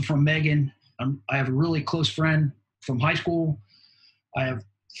counsel from Megan. I have a really close friend from high school. I have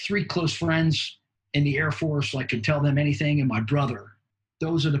 3 close friends in the Air Force. I could tell them anything, and my brother.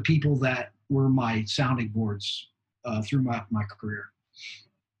 Those are the people that were my sounding boards through my career.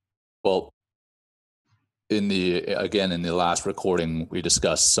 Well, in the last recording, we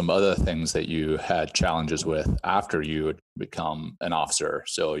discussed some other things that you had challenges with after you had become an officer.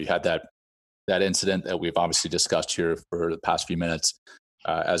 So you had that incident that we've obviously discussed here for the past few minutes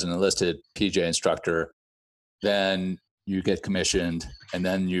as an enlisted PJ instructor. Then you get commissioned, and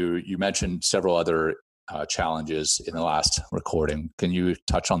then you mentioned several other challenges in the last recording. Can you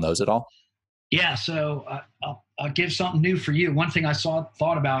touch on those at all? Yeah, so I'll give something new for you. One thing I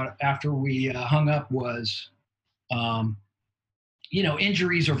thought about after we hung up was,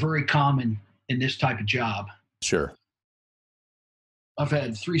 injuries are very common in this type of job. Sure. I've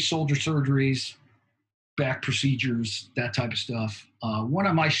had 3 soldier surgeries, back procedures, that type of stuff. One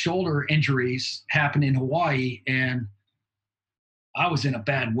of my shoulder injuries happened in Hawaii, and I was in a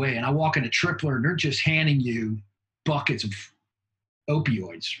bad way. And I walk into Tripler, and they're just handing you buckets of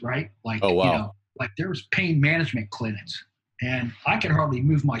opioids, right? Like, oh, wow. Like there was pain management clinics, and I could hardly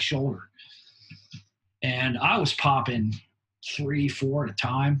move my shoulder. And I was popping 3, 4 at a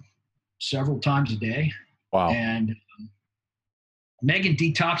time, several times a day. Wow. And Megan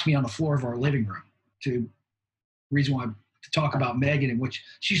detoxed me on the floor of our living room. Reason why to talk about Megan, in which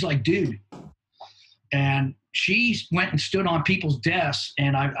she's like, dude. And she went and stood on people's desks.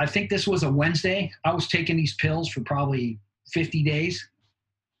 And I think this was a Wednesday. I was taking these pills for probably 50 days.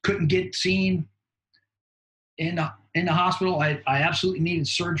 Couldn't get seen in the hospital. I absolutely needed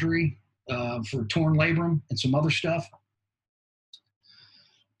surgery for torn labrum and some other stuff.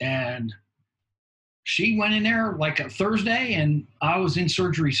 And she went in there like a Thursday, and I was in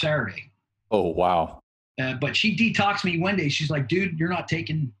surgery Saturday. Oh, wow. But she detoxed me one day. She's like, dude, you're not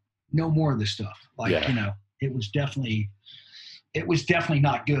taking no more of this stuff. Like, it was definitely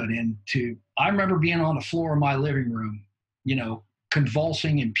not good. And I remember being on the floor of my living room,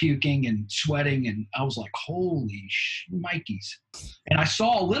 convulsing and puking and sweating. And I was like, holy shnikes. And I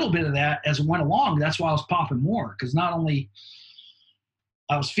saw a little bit of that as it went along. That's why I was popping more. Because not only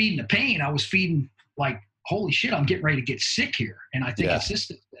I was feeding the pain, I was feeding like, holy shit, I'm getting ready to get sick here. And I think it's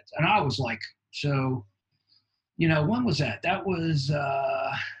just, and I was like, so, when was that? That was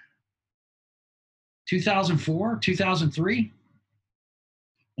 2004, 2003.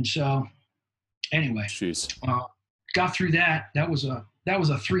 And so anyway, got through that. That was a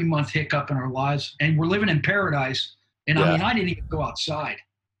 3-month hiccup in our lives, and we're living in paradise. And I didn't even go outside.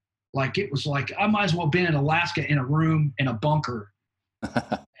 Like, it was like, I might as well have been in Alaska in a room in a bunker.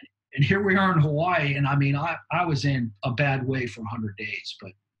 And here we are in Hawaii. And I was in a bad way for 100 days,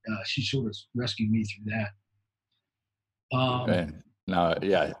 but she sort of rescued me through that. No,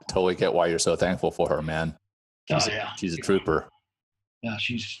 totally get why you're so thankful for her, man. She's a trooper. Yeah,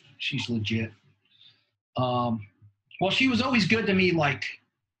 she's legit. Well, she was always good to me. Like,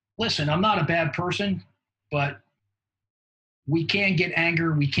 listen, I'm not a bad person, but we can get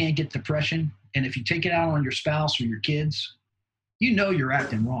anger, we can get depression, and if you take it out on your spouse or your kids, you're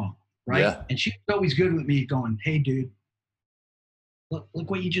acting wrong, right? Yeah. And she was always good with me, going, "Hey, dude, look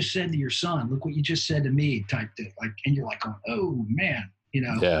what you just said to your son. Look what you just said to me," type thing. Like, and you're like, going, "Oh man,"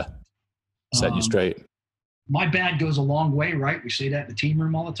 Yeah. Set you straight. My bad goes a long way, right? We say that in the team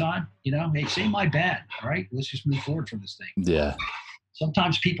room all the time. Hey, say my bad, all right? Let's just move forward from this thing. Yeah.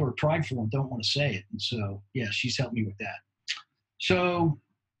 Sometimes people are prideful and don't want to say it. And so, she's helped me with that. So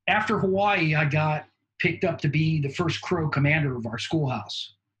after Hawaii, I got picked up to be the first Crow commander of our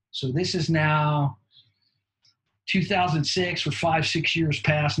schoolhouse. So this is now 2006, or 5-6 years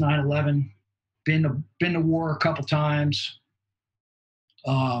past 9/11. Been to war a couple times.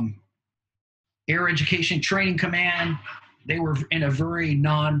 Air Education Training Command, they were in a very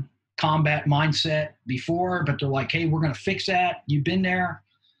non-combat mindset before, but they're like, hey, we're going to fix that. You've been there.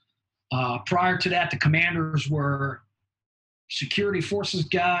 Prior to that, the commanders were security forces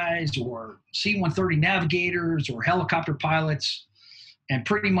guys or C-130 navigators or helicopter pilots, and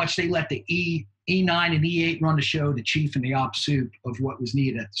pretty much they let the E9 and E8 run the show, the chief and the op soup of what was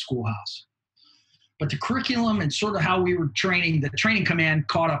needed at the schoolhouse. But the curriculum and sort of how we were training, the training command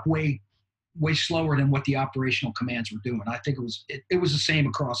caught up way slower than what the operational commands were doing. I think it was the same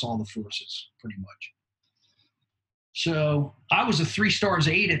across all the forces, pretty much. So I was a 3 stars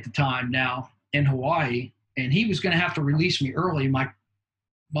 8 at the time now in Hawaii, and he was going to have to release me early. My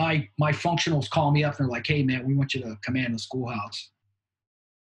functionals call me up and they're like, "Hey man, we want you to command the schoolhouse."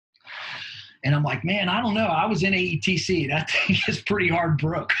 And I'm like, "Man, I don't know. I was in AETC. That thing is pretty hard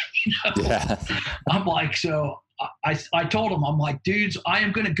broke." You know? Yeah. I'm like, so I told him, I'm like, "Dudes, I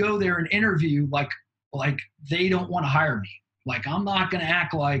am going to go there and interview like they don't want to hire me. Like, I'm not going to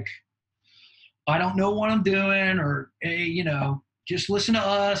act like I don't know what I'm doing, or, hey, you know, just listen to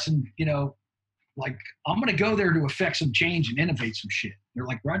us. And, you know, like, I'm going to go there to affect some change and innovate some shit." They're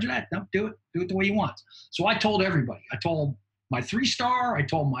like, "Roger that. No, do it the way you want." So I told everybody. I told my 3-star. I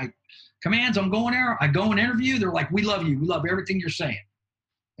told my commands, I'm going there. I go and interview. They're like, "We love you. We love everything you're saying."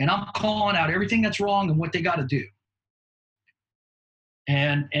 And I'm calling out everything that's wrong and what they got to do.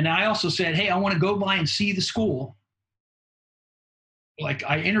 And I also said, "Hey, I want to go by and see the school." Like,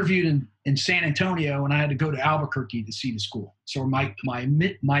 I interviewed in San Antonio, and I had to go to Albuquerque to see the school. So my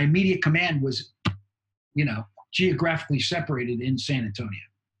immediate command was, you know, geographically separated in San Antonio.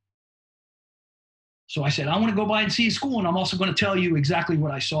 So I said, "I want to go by and see the school, and I'm also going to tell you exactly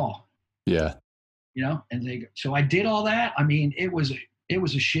what I saw." Yeah. You know, and so I did all that. I mean, it was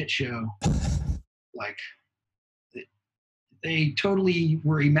a shit show. Like, they totally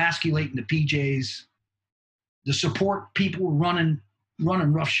were emasculating the PJs. The support people were running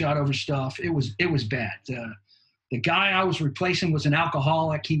roughshod over stuff. It was bad. The guy I was replacing was an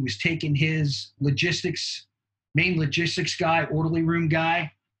alcoholic. He was taking his main logistics guy, orderly room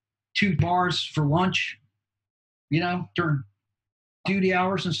guy, 2 bars for lunch, you know, during duty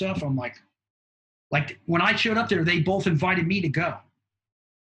hours and stuff. I'm like when I showed up there, they both invited me to go.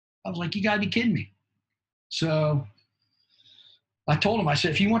 I was like, "You gotta be kidding me." So I told him, I said,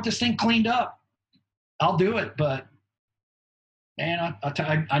 "If you want this thing cleaned up, I'll do it. But, man,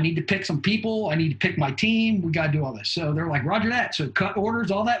 I need to pick some people. I need to pick my team. We got to do all this." So they're like, "Roger that." So cut orders,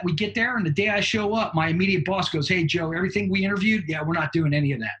 all that. We get there, and the day I show up, my immediate boss goes, "Hey, Joe, everything we interviewed, yeah, we're not doing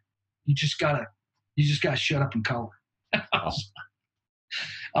any of that. You just gotta shut up and color."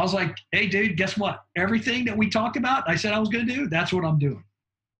 I was like, "Hey, dude, guess what? Everything that we talked about, I said I was going to do, that's what I'm doing."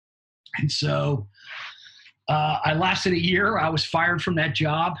 And so I lasted a year. I was fired from that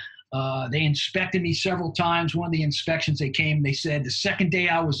job. They inspected me several times. One of the inspections, they came, they said the second day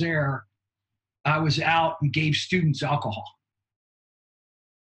I was there, I was out and gave students alcohol.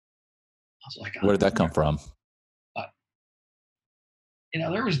 I was like, where did that come from? You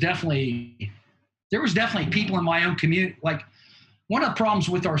know, there was definitely people in my own community. Like, one of the problems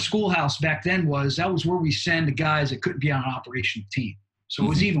with our schoolhouse back then was that was where we send the guys that couldn't be on an operational team. So it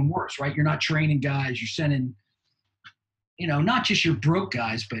was even worse, right? You're not training guys. You're sending, you know, not just your broke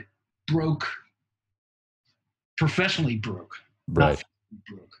guys, but professionally broke. Right.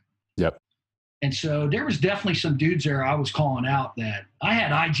 Broke. Yep. And so there was definitely some dudes there I was calling out that I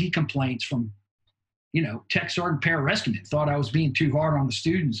had IG complaints from, you know, tech sergeant pararescuemen, thought I was being too hard on the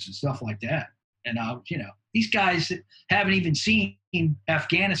students and stuff like that. And you know, these guys haven't even seen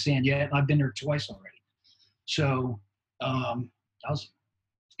Afghanistan yet, and I've been there twice already. So I was,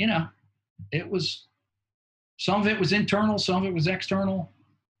 you know, it was, some of it was internal, some of it was external.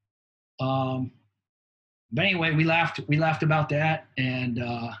 But anyway, we laughed about that. And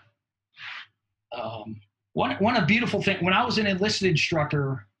one beautiful thing, when I was an enlisted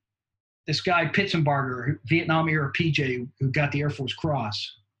instructor, this guy Pitzenbarger, Vietnam era PJ, who got the Air Force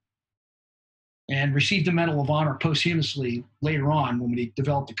Cross and received the Medal of Honor posthumously later on when we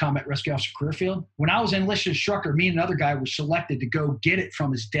developed the Combat Rescue Officer Career Field. When I was an enlisted instructor, me and another guy were selected to go get it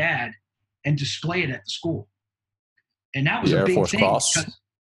from his dad and display it at the school. And that was the a Air big Force thing. Cross?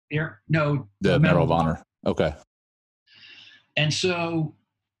 The Medal of Honor. Okay. And so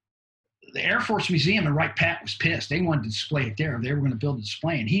the Air Force Museum in Wright Pat was pissed. They wanted to display it there. They were going to build a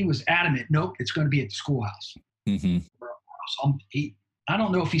display. And he was adamant, "Nope, it's going to be at the schoolhouse." Mm-hmm. I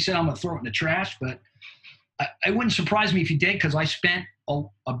don't know if he said, "I'm going to throw it in the trash," but it wouldn't surprise me if he did, because I spent a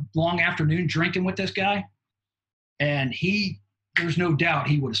long afternoon drinking with this guy. And there's no doubt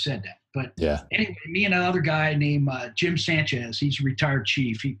he would have said that. But yeah. Anyway, me and another guy named Jim Sanchez, he's a retired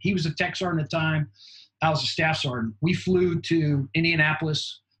chief. He was a tech sergeant at the time. I was a staff sergeant. We flew to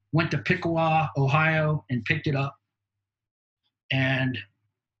Indianapolis, went to Piqua, Ohio, and picked it up. And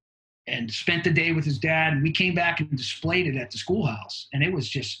spent the day with his dad. And we came back and displayed it at the schoolhouse. And it was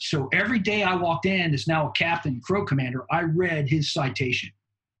just, so every day I walked in as now a captain, Crow commander, I read his citation.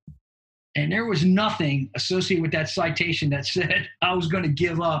 And there was nothing associated with that citation that said I was going to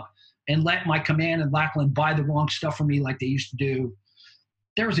give up and let my command in Lackland buy the wrong stuff from me like they used to do.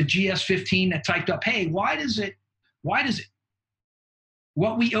 There was a GS-15 that typed up, "Hey, why does it,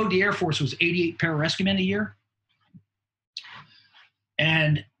 what we owed the Air Force was 88 pararescuemen a year.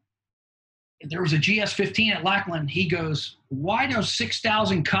 And there was a GS-15 at Lackland. He goes, why does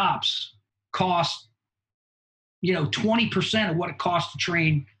 6,000 cops cost, 20% of what it costs to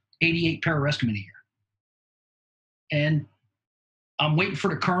train 88 pararescuemen a year? And I'm waiting for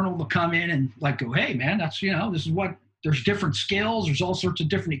the colonel to come in and go, hey man, that's, this is what, there's different skills. There's all sorts of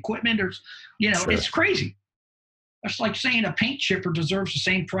different equipment. There's, Sure. It's crazy. That's like saying a paint chipper deserves the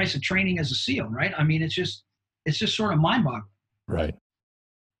same price of training as a SEAL, right? I mean, it's just sort of mind boggling. Right.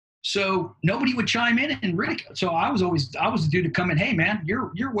 So nobody would chime in and ridicule. So I was the dude to come in, hey man,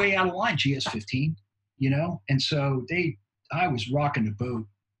 you're way out of line, GS-15, And so I was rocking the boat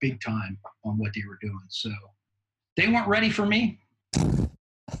big time on what they were doing. So they weren't ready for me.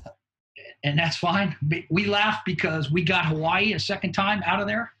 And that's fine. We laughed because we got Hawaii a second time out of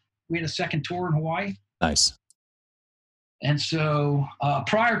there. We had a second tour in Hawaii. Nice. And so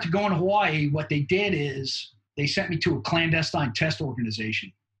prior to going to Hawaii, what they did is they sent me to a clandestine test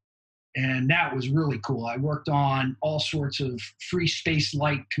organization. And that was really cool. I worked on all sorts of free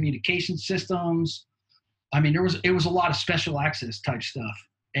space-like communication systems. I mean, it was a lot of special access type stuff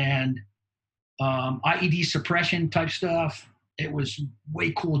and IED suppression type stuff. It was a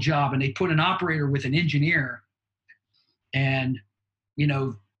way cool job. And they put an operator with an engineer. And,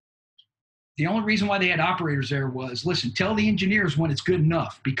 the only reason why they had operators there was, listen, tell the engineers when it's good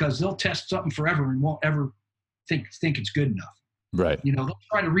enough, because they'll test something forever and won't ever think it's good enough. Right. They'll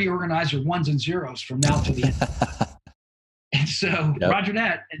try to reorganize their ones and zeros from now to the end. And so, yep. Roger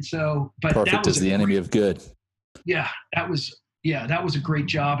that. And so, but perfect that was is the enemy of good. Yeah, that was a great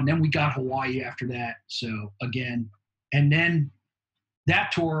job. And then we got Hawaii after that. So again, and then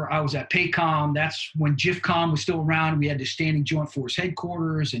that tour, I was at PACOM. That's when JIFCOM was still around. We had the Standing Joint Force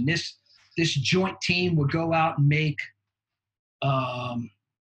headquarters, and this joint team would go out and make,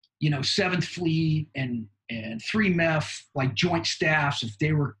 7th Fleet and 3 MEF, like joint staffs, if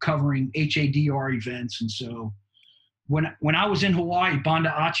they were covering HADR events. And so when I was in Hawaii, Banda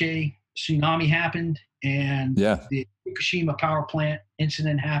Aceh tsunami happened, and the Fukushima power plant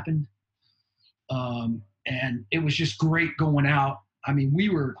incident happened. And it was just great going out. I mean, we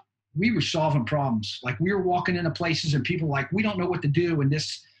were solving problems. Like, we were walking into places and people were like, we don't know what to do. And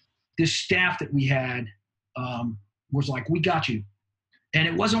this staff that we had was like, we got you. And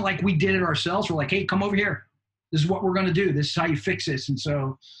it wasn't like we did it ourselves. We're like, hey, come over here. This is what we're going to do. This is how you fix this. And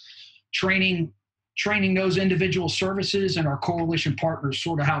so training those individual services and our coalition partners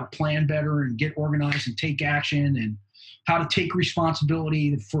sort of how to plan better and get organized and take action, and how to take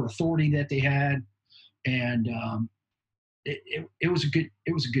responsibility for authority that they had. And it was a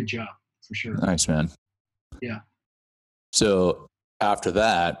good job for sure. Nice, man. Yeah. So after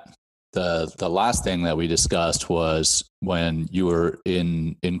that, the last thing that we discussed was when you were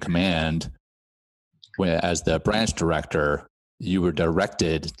in command, as the branch director, you were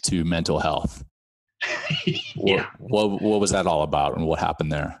directed to mental health. Yeah. What was that all about, and what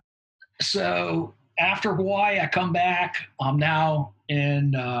happened there? So after Hawaii, I come back. I'm now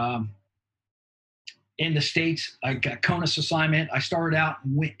in the States. I got CONUS assignment. I started out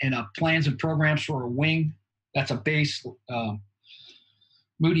in plans and programs for a wing. That's a base,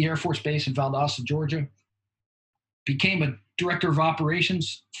 Moody Air Force Base in Valdosta, Georgia. Became a director of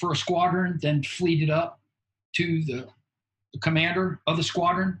operations for a squadron, then fleeted up to the commander of the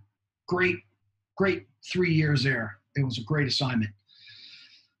squadron. Great 3 years there. It was a great assignment.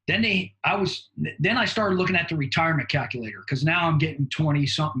 Then I started looking at the retirement calculator, because now I'm getting 20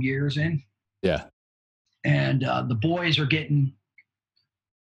 something years in. Yeah. And the boys are getting,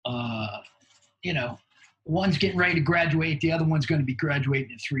 one's getting ready to graduate. The other one's going to be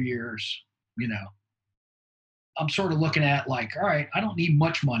graduating in 3 years. I'm sort of looking at like, all right, I don't need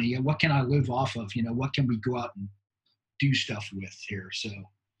much money. What can I live off of? What can we go out and do stuff with here?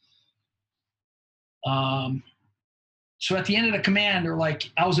 So at the end of the command, they're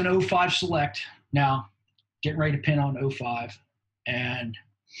like, I was an 05 select now, getting ready to pin on 05. And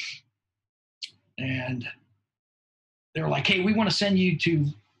they're like, hey, we want to send you to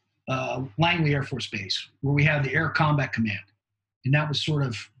Langley Air Force Base, where we have the Air Combat Command. And that was sort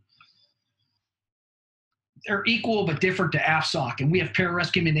of, they're equal but different to AFSOC. And we have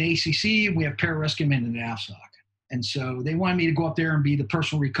pararescuemen in the ACC, and we have pararescuemen in the AFSOC. And so they wanted me to go up there and be the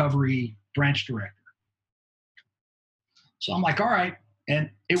personal recovery branch director. So I'm like, all right. And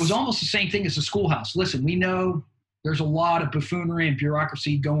it was almost the same thing as the schoolhouse. Listen, we know there's a lot of buffoonery and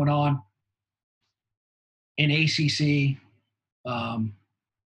bureaucracy going on in ACC,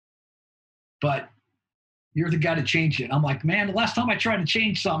 but you're the guy to change it. I'm like, man, the last time I tried to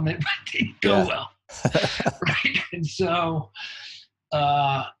change something, it didn't go well. Right. And so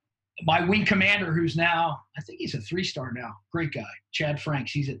my wing commander, who's now, I think he's a 3-star now, great guy, Chad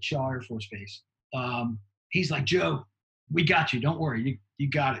Franks, he's at Shaw Air Force Base. He's like, Joe, we got you. Don't worry. You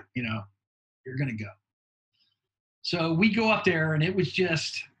got it. You know, you're going to go. So we go up there, and it was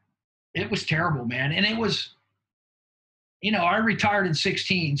terrible, man. And it was, you know, I retired in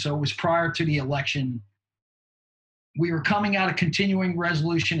 2016, so it was prior to the election. We were coming out of continuing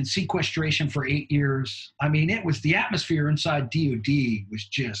resolution and sequestration for 8 years. I mean, it was, the atmosphere inside DOD was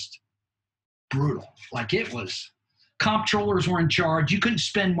just brutal. Like, it was, comptrollers were in charge. You couldn't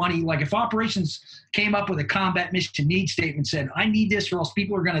spend money. Like, if operations came up with a combat mission need statement, said, I need this or else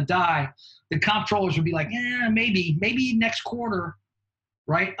people are going to die, the comptrollers would be like, maybe next quarter,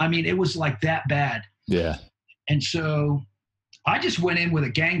 right? I mean, it was like that bad. Yeah. And so I just went in with a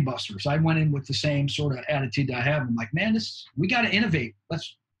gangbusters. I went in with the same sort of attitude that I have. I'm like, man, we got to innovate.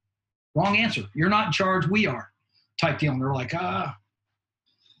 Wrong answer. You're not in charge. We are, type deal. And they're like,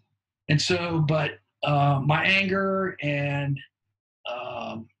 And so, but my anger and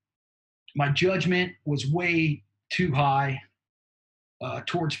my judgment was way too high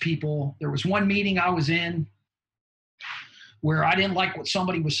towards people. There was one meeting I was in where I didn't like what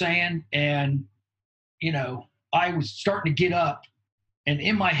somebody was saying, and, you know, I was starting to get up, and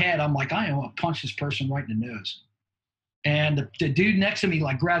in my head, I'm like, I want to punch this person right in the nose. And the dude next to me,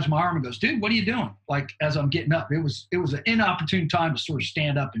 like, grabs my arm and goes, dude, what are you doing? Like, as I'm getting up, it was an inopportune time to sort of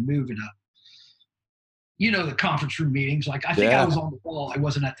stand up and move it up. You know, the conference room meetings, like, I think I was on the wall. I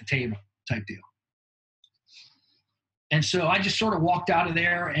wasn't at the table type deal. And so I just sort of walked out of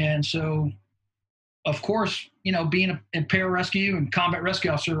there. And so, of course, you know, being a pararescue and combat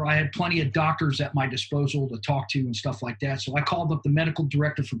rescue officer, I had plenty of doctors at my disposal to talk to and stuff like that. So I called up the medical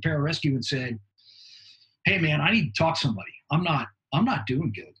director for pararescue and said, hey, man, I need to talk to somebody. I'm not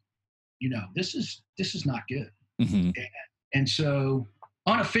doing good. You know, this is not good. Mm-hmm. And so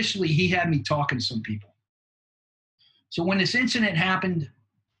unofficially, he had me talking to some people. So when this incident happened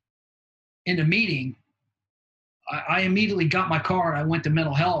in the meeting, I immediately got my car and I went to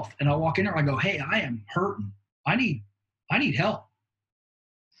mental health, and I walk in there. I go, hey, I am hurting. I need help.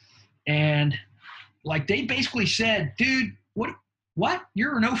 And like, they basically said, dude, what?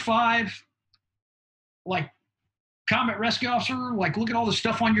 You're an 05, like, combat rescue officer? Like, look at all the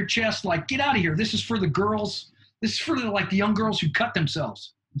stuff on your chest. Like, get out of here. This is for the girls. This is for the young girls who cut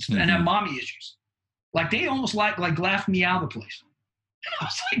themselves and have mommy issues. Like, they almost like laughed me out of the place. And I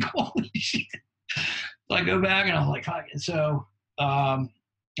was like, holy shit. So I go back and I'm like, fuck. And so I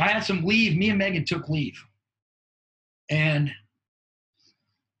had some leave. Me and Megan took leave. And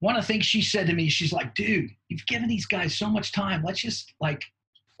one of the things she said to me, she's like, dude, you've given these guys so much time. Let's just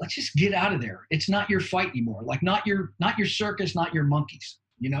get out of there. It's not your fight anymore. Like, not your circus, not your monkeys,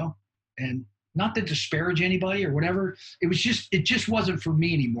 you know? And not to disparage anybody or whatever. It just wasn't for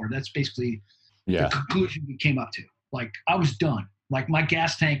me anymore. That's basically the conclusion we came up to. Like, I was done. Like, my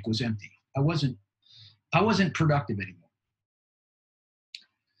gas tank was empty. I wasn't productive anymore.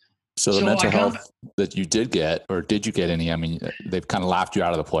 So the mental health that you did get, or did you get any? I mean, they've kind of laughed you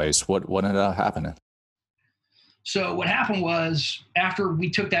out of the place. What ended up happening? So what happened was, after we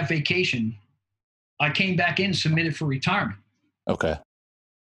took that vacation, I came back in, submitted for retirement. Okay.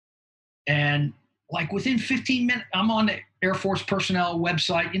 And like, within 15 minutes, I'm on the Air Force personnel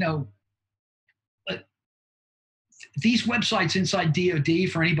website. You know, these websites inside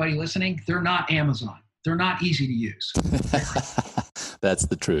DOD, for anybody listening, they're not Amazon. They're not easy to use. That's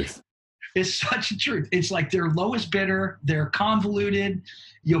the truth. It's such a truth. It's like, they're lowest bidder. They're convoluted.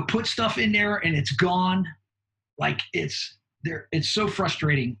 You'll put stuff in there and it's gone. Like, it's so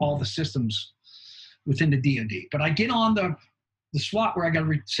frustrating, all the systems within the DOD. But I get on the SWAT where I got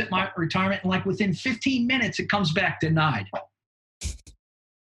to sit my retirement, and like, within 15 minutes, it comes back denied.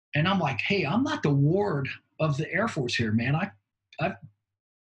 And I'm like, hey, I'm not the ward of the Air Force here, man. I've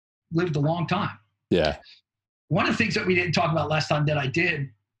lived a long time. Yeah. One of the things that we didn't talk about last time that I did,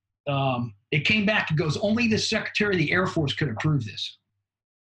 it came back. It goes, only the Secretary of the Air Force could approve this.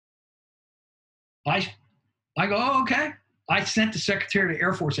 I go, oh, okay. I sent the Secretary of the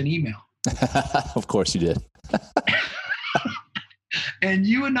Air Force an email. Of course you did. And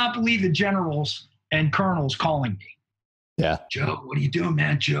you would not believe the generals and colonels calling me. Yeah. Joe, what are you doing,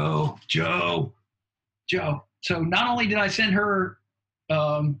 man? Joe. So not only did I send her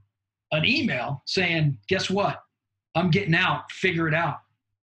an email saying, guess what? I'm getting out. Figure it out.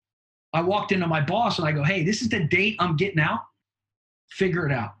 I walked into my boss and I go, hey, this is the date I'm getting out. Figure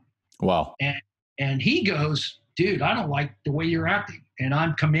it out. Wow. And he goes, dude, I don't like the way you're acting. And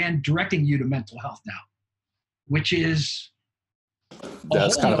I'm directing you to mental health now, which is.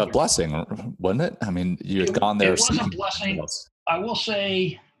 That's kind of a blessing, wasn't it? I mean, you had gone there. It was a blessing. I will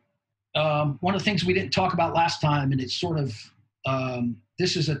say, one of the things we didn't talk about last time, and it's sort of,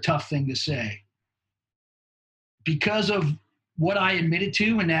 this is a tough thing to say. Because of what I admitted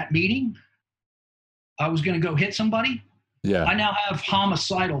to in that meeting, I was going to go hit somebody. Yeah. I now have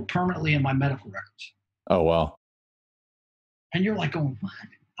homicidal permanently in my medical records. Oh, wow. And you're like, oh, what?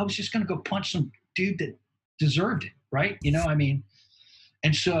 I was just going to go punch some dude that deserved it, right? You know, I mean,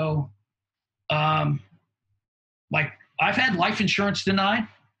 and so, like, I've had life insurance denied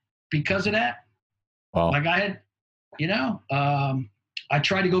because of that. Wow. Like I had, you know, I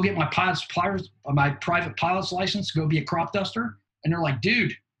tried to go get my private pilot's license, go be a crop duster. And they're like,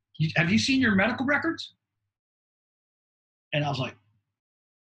 dude, have you seen your medical records? And I was like,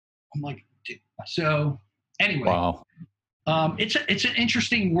 dude. So anyway, wow. It's an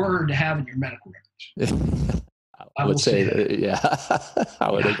interesting word to have in your medical records. I would say that, yeah,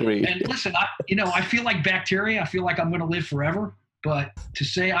 I would agree. And listen, I feel like bacteria. I feel like I'm going to live forever. But to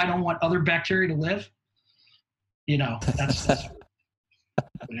say I don't want other bacteria to live, that's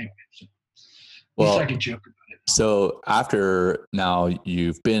but anyway. So, well, I could joke about it. So after now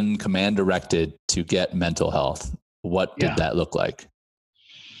you've been command directed to get mental health. What did that look like?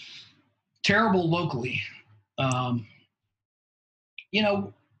 Terrible locally. One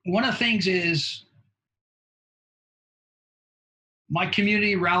of the things is my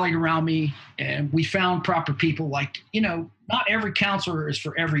community rallied around me and we found proper people. Like, not every counselor is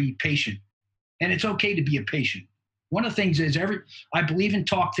for every patient, and it's okay to be a patient. One of the things is I believe in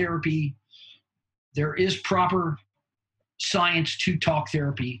talk therapy. There is proper science to talk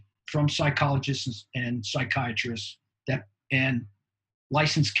therapy from psychologists and psychiatrists and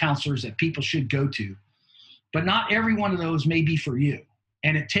licensed counselors that people should go to. But not every one of those may be for you.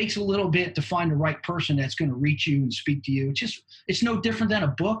 And it takes a little bit to find the right person that's going to reach you and speak to you. It's no different than a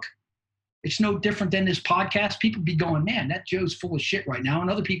book. It's no different than this podcast. People be going, man, that Joe's full of shit right now. And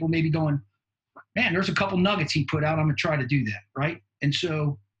other people may be going, man, there's a couple nuggets he put out. I'm going to try to do that. Right. And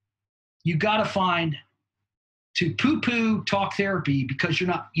so you got to find to poo-poo talk therapy because you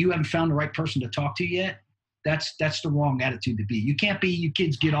haven't found the right person to talk to yet. That's the wrong attitude to be. You can't be, you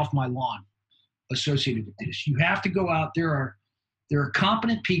kids get off my lawn associated with this. You have to go out. There are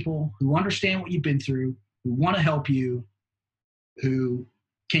competent people who understand what you've been through, who want to help you, who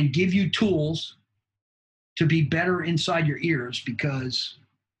can give you tools to be better inside your ears because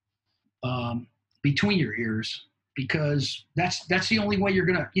between your ears, because that's the only way you're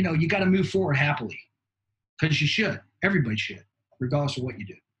going to, you got to move forward happily because you should. Everybody should, regardless of what you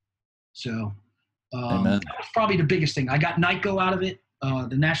do. So that was probably the biggest thing. I got NICO out of it,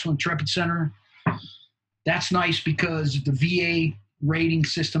 the National Intrepid Center. That's nice because the VA rating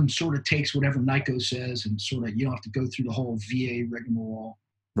system sort of takes whatever NICO says and sort of, you don't have to go through the whole VA rigmarole.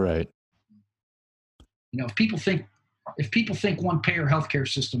 Right. If people think one payer healthcare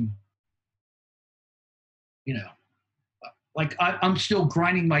system, like I'm still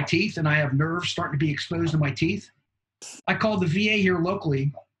grinding my teeth and I have nerves starting to be exposed to my teeth. I called the VA here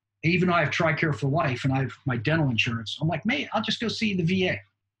locally, even though I have TRICARE for life and I have my dental insurance. I'm like, mate, I'll just go see the VA.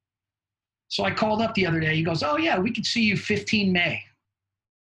 So I called up the other day. He goes, oh, yeah, we could see you 15 May.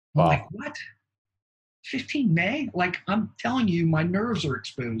 I'm like, what? 15 May? Like, I'm telling you, my nerves are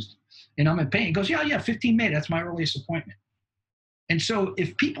exposed and I'm in pain. He goes, yeah, 15 May. That's my earliest appointment. And so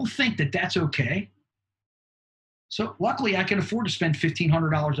if people think that that's okay, so luckily I can afford to spend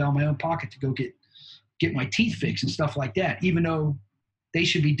 $1,500 out of my own pocket to go get my teeth fixed and stuff like that, even though they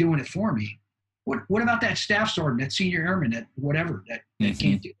should be doing it for me. What about that staff sergeant, that senior airman, that whatever, that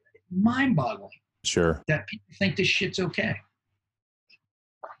can't do it? Mind-boggling. Sure. That people think this shit's okay.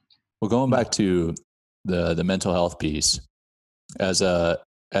 Well, going back to the mental health piece, as a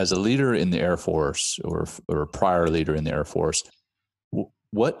leader in the Air Force or a prior leader in the Air Force,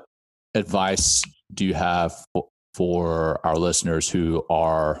 what advice do you have for our listeners who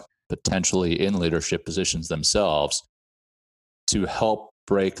are potentially in leadership positions themselves to help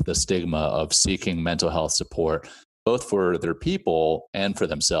break the stigma of seeking mental health support, both for their people and for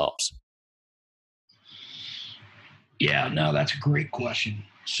themselves? Yeah, no, that's a great question.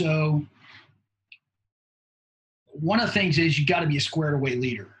 So one of the things is you got to be a squared away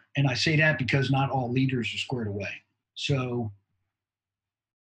leader. And I say that because not all leaders are squared away. So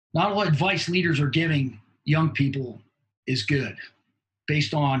not all advice leaders are giving young people is good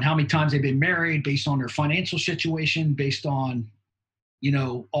based on how many times they've been married, based on their financial situation, based on,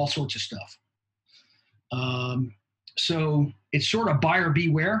 all sorts of stuff. So it's sort of buyer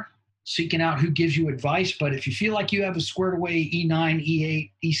beware, seeking out who gives you advice. But if you feel like you have a squared away E9,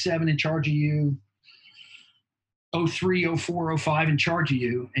 E8, E7 in charge of you, 03, 04, 05 in charge of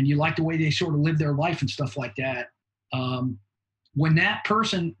you, and you like the way they sort of live their life and stuff like that, when that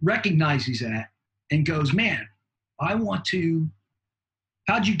person recognizes that and goes, man, how'd you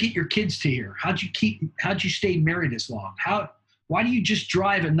get your kids to here? How'd you stay married this long? Why do you just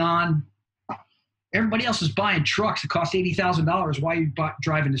drive everybody else is buying trucks that cost $80,000. Why are you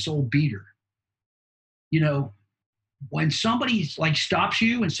driving this old beater? When somebody like stops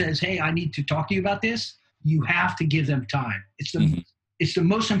you and says, hey, I need to talk to you about this, you have to give them time. It's the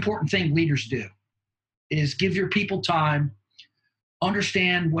most important thing leaders do, is give your people time,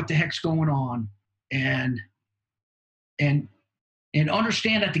 understand what the heck's going on, and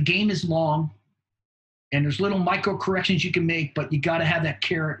understand that the game is long and there's little micro corrections you can make, but you got to have that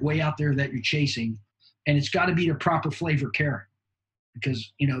carrot way out there that you're chasing, and it's got to be the proper flavor carrot,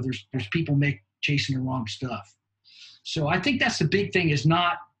 because there's people chasing the wrong stuff. So I think that's the big thing, is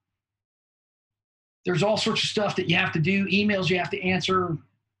not, there's all sorts of stuff that you have to do, emails you have to answer,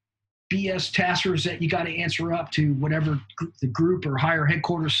 BS taskers that you got to answer up to whatever the group or higher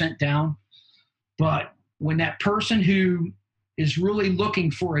headquarters sent down. But when that person who is really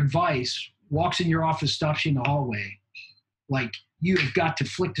looking for advice walks in your office, stops you in the hallway, like, you have got to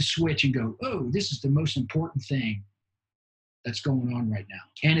flick the switch and go, oh, this is the most important thing that's going on right now.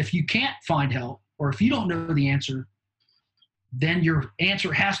 And if you can't find help, or if you don't know the answer, then your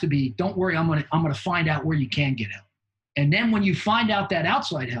answer has to be, don't worry, I'm gonna find out where you can get help. And then when you find out that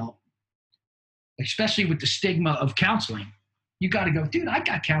outside help, especially with the stigma of counseling, you got to go, dude, I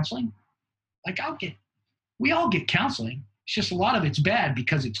got counseling. Like, we all get counseling. It's just a lot of it's bad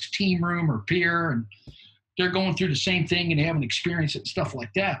because it's team room or peer, and they're going through the same thing and they haven't experienced it and stuff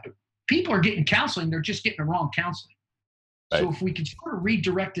like that. But people are getting counseling. They're just getting the wrong counseling. Right. So if we could sort of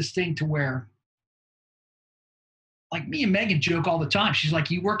redirect this thing to where, like, me and Megan joke all the time. She's like,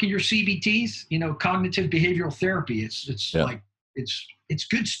 you work in your CBTs, cognitive behavioral therapy. It's like, it's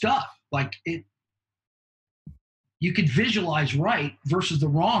good stuff. Like, you could visualize right versus the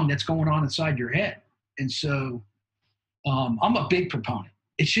wrong that's going on inside your head. And so I'm a big proponent.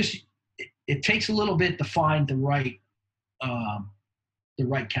 It's just, it takes a little bit to find the right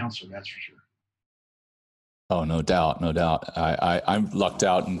counselor, that's for sure. Oh, no doubt. I'm lucked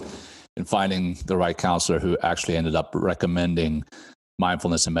out in finding the right counselor who actually ended up recommending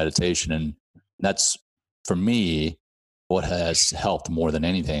mindfulness and meditation. And that's, for me, what has helped more than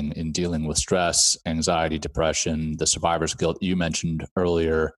anything in dealing with stress, anxiety, depression, the survivor's guilt you mentioned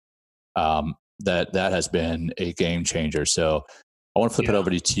earlier. That has been a game changer. So I want to flip it over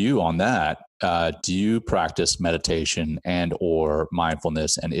to you on that. Do you practice meditation and or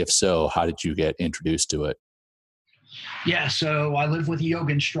mindfulness? And if so, how did you get introduced to it? Yeah, so I live with a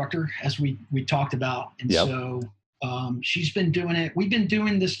yoga instructor, as we talked about. And so she's been doing it. We've been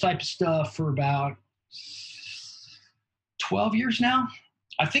doing this type of stuff for about 12 years now.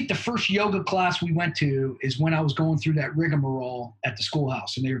 I think the first yoga class we went to is when I was going through that rigmarole at the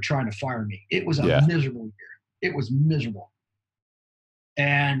schoolhouse and they were trying to fire me. It was a miserable year. It was miserable.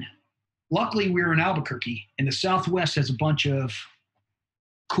 And luckily we were in Albuquerque, and the Southwest has a bunch of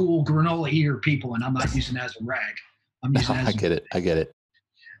cool granola eater people, and I'm not using that as a rag. I'm using that as I get it.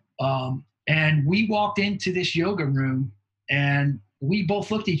 And we walked into this yoga room and we both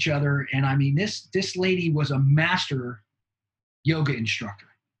looked at each other, and I mean, this lady was a master yoga instructor.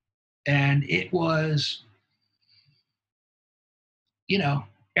 And it was,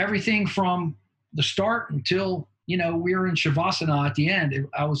 everything from the start until, we were in Shavasana at the end.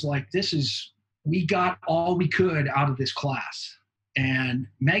 I was like, we got all we could out of this class. And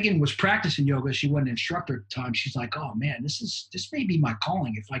Megan was practicing yoga. She wasn't an instructor at the time. She's like, oh man, this may be my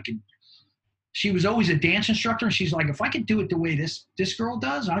calling. If I could, she was always a dance instructor. And she's like, if I could do it the way this girl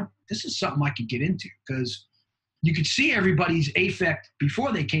does, this is something I could get into, because you could see everybody's affect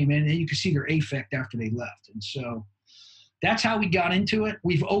before they came in, and you could see their affect after they left. And so that's how we got into it.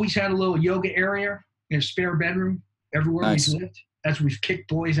 We've always had a little yoga area in a spare bedroom everywhere we've lived, as we've kicked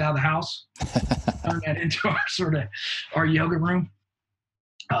boys out of the house, turned that into our yoga room.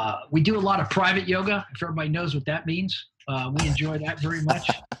 We do a lot of private yoga, if everybody knows what that means. We enjoy that very much.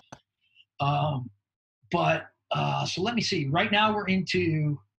 So let me see. Right now we're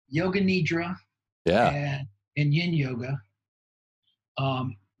into Yoga Nidra. And yin yoga.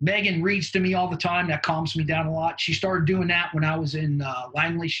 Megan reads to me all the time. That calms me down a lot. She started doing that when I was in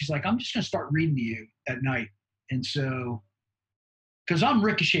Langley. She's like, I'm just going to start reading to you at night. And so, because I'm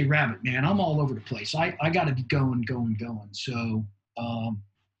Ricochet Rabbit, man. I'm all over the place. I got to be going. So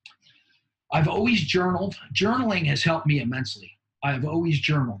I've always journaled. Journaling has helped me immensely. I've always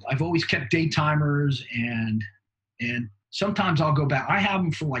journaled. I've always kept day timers, and sometimes I'll go back. I have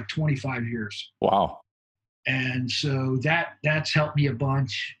them for like 25 years. Wow. And so that's helped me a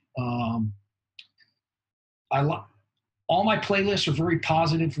bunch. all my playlists are very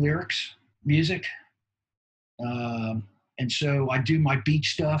positive lyrics, music. And so I do my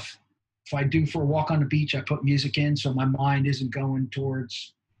beach stuff. If I do for a walk on the beach, I put music in so my mind isn't going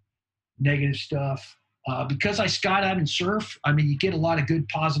towards negative stuff. Because I skydive and surf, I mean, you get a lot of good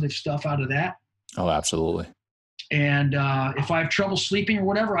positive stuff out of that. Oh, absolutely. And if I have trouble sleeping or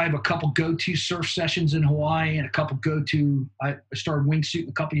whatever, I have a couple go-to surf sessions in Hawaii and a couple I started wingsuiting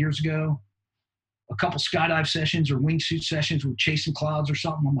a couple years ago. A couple skydive sessions or wingsuit sessions with chasing clouds or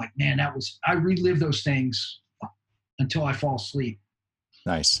something. I'm like, man, I relive those things until I fall asleep.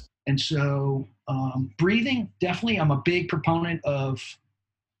 Nice. And so breathing, definitely, I'm a big proponent of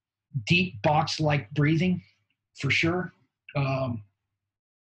deep box-like breathing for sure. Your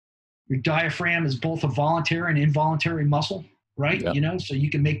diaphragm is both a voluntary and involuntary muscle, right? Yep. You know, so you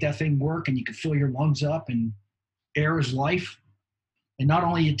can make that thing work and you can fill your lungs up, and air is life. And not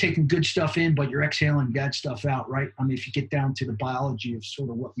only are you taking good stuff in, but you're exhaling bad stuff out, right? I mean, if you get down to the biology of sort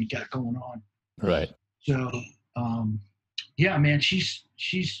of what we got going on. Right. So, yeah, man, she's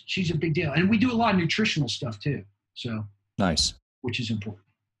a big deal. And we do a lot of nutritional stuff too. So nice. Which is important.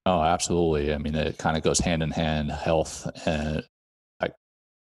 Oh, absolutely. I mean, it kind of goes hand in hand, health and like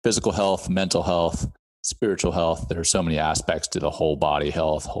physical health, mental health, spiritual health. There are so many aspects to the whole body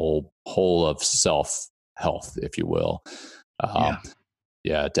health, whole of self health, if you will.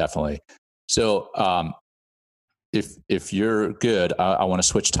 Yeah, definitely. So, if you're good, I want to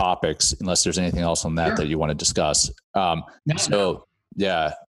switch topics unless there's anything else on that Sure. that you want to discuss.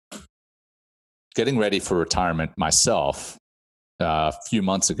 Yeah, getting ready for retirement myself. A few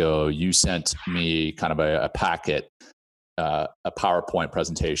months ago, you sent me kind of a packet, a PowerPoint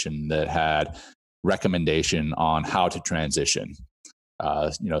presentation that had recommendation on how to transition.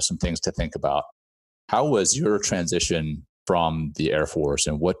 Some things to think about. How was your transition from the Air Force,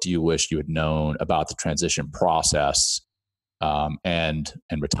 and what do you wish you had known about the transition process and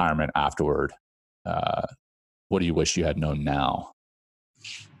retirement afterward? What do you wish you had known now?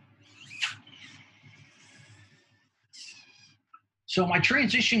 So my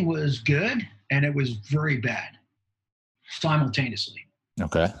transition was good and it was very bad simultaneously.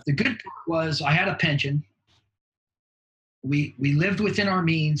 Okay. The good part was I had a pension. We lived within our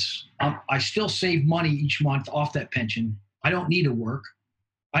means. I still save money each month off that pension. I don't need to work.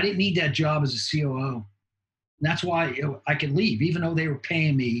 I didn't need that job as a COO. And that's why I could leave, even though they were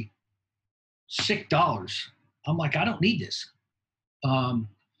paying me sick dollars. I'm like, I don't need this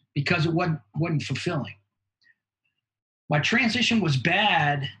because it wasn't fulfilling. My transition was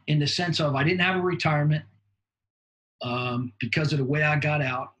bad in the sense of I didn't have a retirement because of the way I got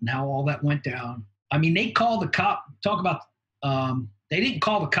out and how all that went down. I mean, they called the cop, they didn't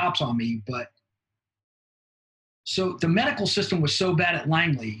call the cops on me, but so the medical system was so bad at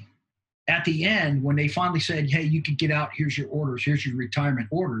Langley. At the end, when they finally said, hey, you can get out, here's your orders, here's your retirement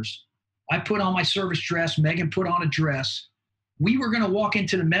orders, I put on my service dress, Megan put on a dress. We were going to walk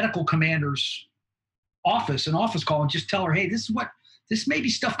into the medical commander's office call and just tell her, hey, this may be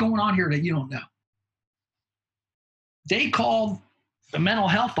stuff going on here that you don't know. They called the mental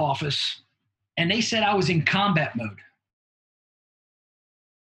health office and they said I was in combat mode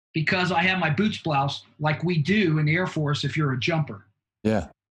because I have my boots bloused like we do in the Air Force if you're a jumper. Yeah.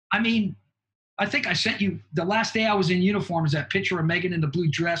 I mean, I think I sent you the last day I was in uniform is that picture of Megan in the blue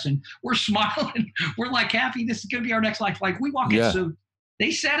dress and we're smiling. We're like happy. This is going to be our next life. Like we walk in. So they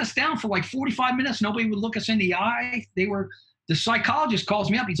sat us down for like 45 minutes. Nobody would look us in the eye. The psychologist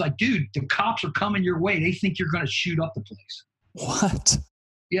calls me up. He's like, dude, the cops are coming your way. They think you're going to shoot up the place. What?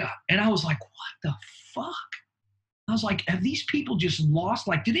 Yeah. And I was like, what the fuck? I was like, have these people just lost?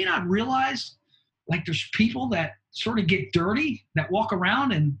 Like, do they not realize like there's people that sort of get dirty that walk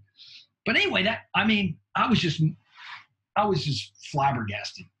around but anyway, I was just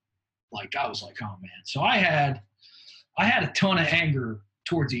flabbergasted. Like, I was like, oh man. So I had a ton of anger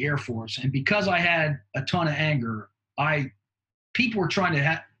towards the Air Force. And because I had a ton of anger, people were trying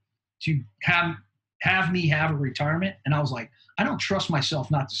to have me have a retirement. And I was like, I don't trust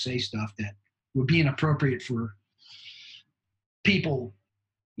myself not to say stuff that would be inappropriate for people,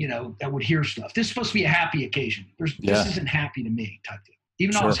 that would hear stuff. This is supposed to be a happy occasion. This isn't happy to me type thing.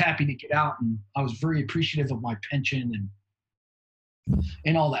 Even though I was happy to get out and I was very appreciative of my pension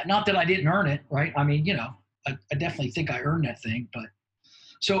and all that. Not that I didn't earn it, right? I mean, I definitely think I earned that thing. But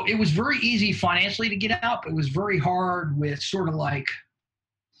so it was very easy financially to get out, but it was very hard with sort of like,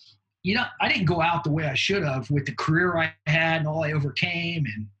 I didn't go out the way I should have with the career I had and all I overcame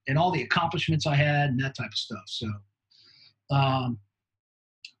and all the accomplishments I had and that type of stuff. So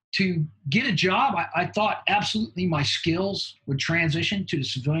to get a job, I thought absolutely my skills would transition to the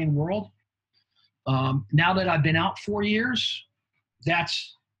civilian world. Now that I've been out 4 years,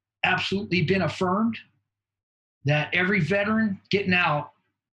 that's absolutely been affirmed, that every veteran getting out,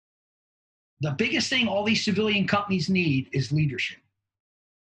 the biggest thing all these civilian companies need is leadership.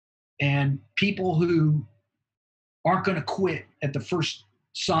 And people who aren't going to quit at the first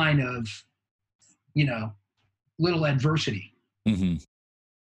sign of, little adversity. Mm-hmm.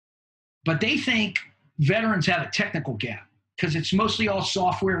 But they think veterans have a technical gap because it's mostly all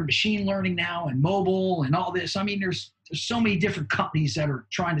software and machine learning now and mobile and all this. I mean, there's so many different companies that are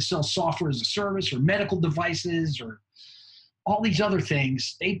trying to sell software as a service or medical devices or all these other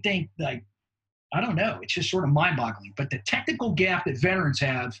things. They think, like, I don't know, it's just sort of mind-boggling. But the technical gap that veterans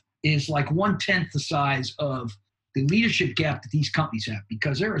have is like 1/10 the size of the leadership gap that these companies have,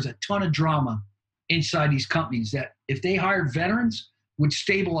 because there is a ton of drama inside these companies that if they hired veterans would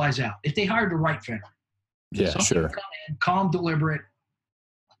stabilize out. If they hired the right veteran. Yeah, sure. Come in, calm, deliberate.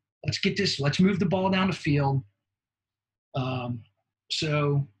 Let's move the ball down the field.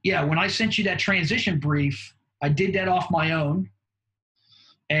 So yeah, when I sent you that transition brief, I did that off my own.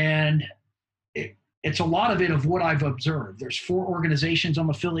 And it's a lot of it of what I've observed. There's 4 organizations I'm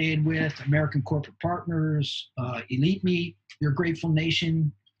affiliated with: American Corporate Partners, Elite Meet, Your Grateful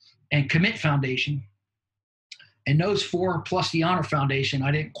Nation, and Commit Foundation. And those 4 plus the Honor Foundation,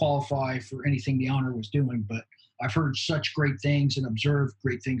 I didn't qualify for anything the Honor was doing, but I've heard such great things and observed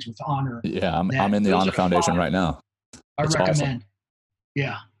great things with Honor. Yeah, I'm in the Honor Foundation right now. That's I recommend. Awesome.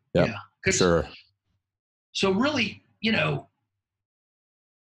 Yeah. Yep, yeah. Sure. So really, you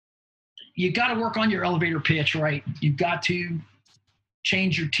got to work on your elevator pitch, right? You've got to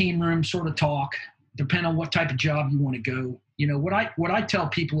change your team room sort of talk, depend on what type of job you want to go. What I tell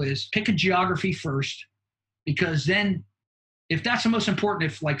people is pick a geography first, because then if that's the most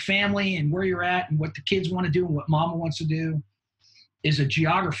important, if like family and where you're at and what the kids want to do and what mama wants to do is a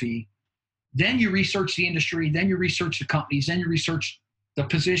geography, then you research the industry, then you research the companies, then you research the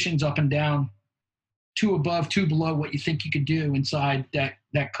positions up and down, 2 above, 2 below what you think you could do inside that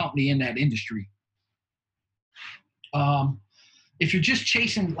company in that industry. If you're just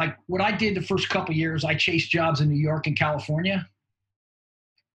chasing, like what I did the first couple of years, I chased jobs in New York and California.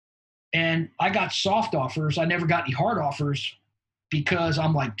 And I got soft offers. I never got any hard offers because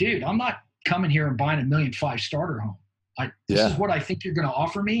I'm like, dude, I'm not coming here and buying a $1.5 million starter home. This is what I think you're going to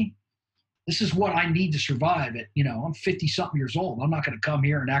offer me. This is what I need to survive at, I'm 50 something years old. I'm not going to come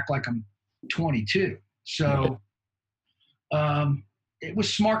here and act like I'm 22. So it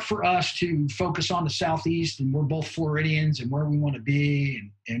was smart for us to focus on the Southeast, and we're both Floridians and where we want to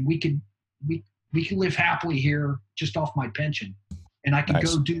be. And we can live happily here just off my pension. And I can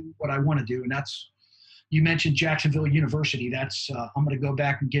go do what I want to do. And that's, you mentioned Jacksonville University. That's, I'm going to go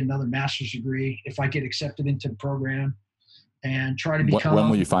back and get another master's degree if I get accepted into the program and try to become. When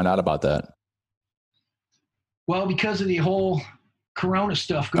will you find out about that? Well, because of the whole Corona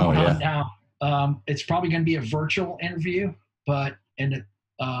stuff going on now, it's probably going to be a virtual interview, but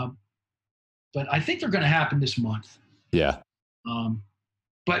I think they're going to happen this month. Yeah.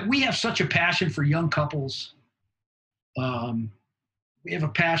 But we have such a passion for young couples. We have a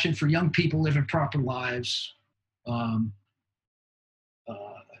passion for young people living proper lives.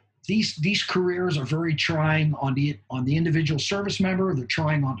 These careers are very trying on the individual service member. They're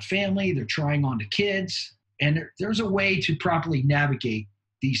trying on the family. They're trying on the kids. And there's a way to properly navigate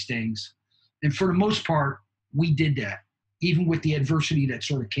these things. And for the most part, we did that, even with the adversity that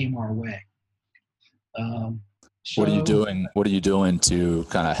sort of came our way. What are you doing? What are you doing to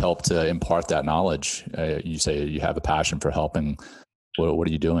kind of help to impart that knowledge? You say you have a passion for helping. What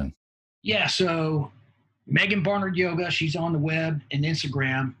are you doing? Yeah, so Megan Barnard Yoga, she's on the web and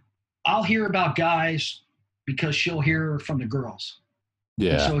Instagram. I'll hear about guys because she'll hear from the girls.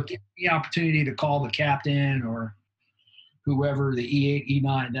 Yeah. And so it gives me the opportunity to call the captain or whoever, the E8,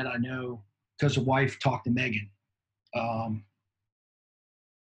 E9 that I know, because the wife talked to Megan.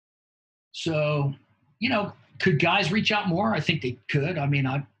 So, could guys reach out more? I think they could. I mean,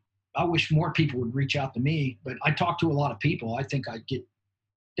 I wish more people would reach out to me, but I talk to a lot of people. I think I'd get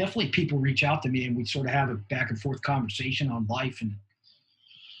definitely people reach out to me and we sort of have a back and forth conversation on life.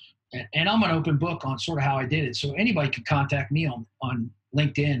 And I'm an open book on sort of how I did it. So anybody could contact me on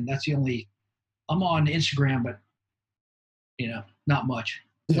LinkedIn. That's the only, I'm on Instagram, but not much.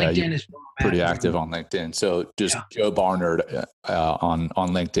 Yeah, LinkedIn is pretty active on LinkedIn. So just Joe Barnard on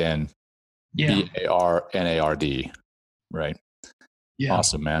LinkedIn. Yeah. BARNARD. Right. Yeah.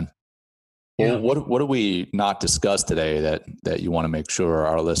 Awesome, man. Well, what do we not discuss today that you want to make sure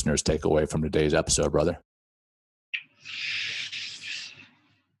our listeners take away from today's episode, brother?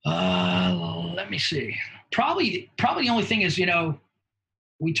 Let me see. Probably the only thing is,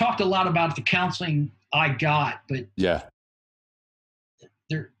 we talked a lot about the counseling I got, but Yeah.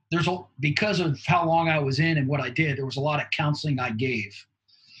 Because of how long I was in and what I did, there was a lot of counseling I gave.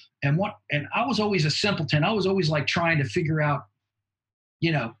 And I was always a simpleton. I was always like trying to figure out,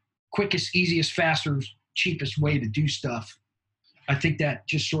 quickest, easiest, faster, cheapest way to do stuff. I think that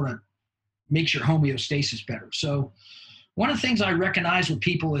just sort of makes your homeostasis better. So one of the things I recognize with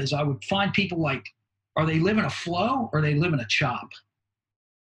people is I would find people like, are they living a flow or are they living a chop?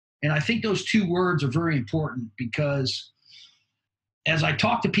 And I think those two words are very important, because as I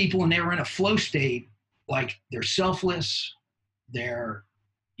talk to people and they were in a flow state, like they're selfless, they're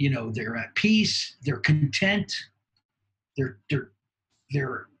at peace, they're content, they're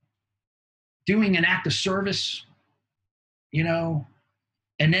doing an act of service, and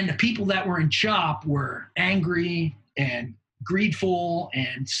then the people that were in chop were angry and greedful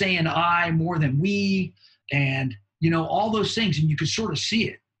and saying I more than we, and all those things, and you could sort of see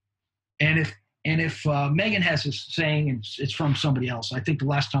it. And if Megan has this saying, and it's from somebody else, I think the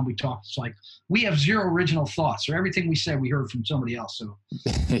last time we talked, it's like, we have zero original thoughts, or everything we said we heard from somebody else. So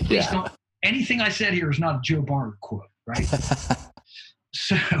please don't, anything I said here is not a Joe Barnard quote, right?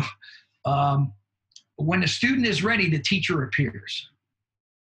 So when the student is ready, the teacher appears.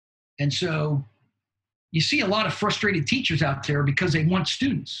 And so you see a lot of frustrated teachers out there because they want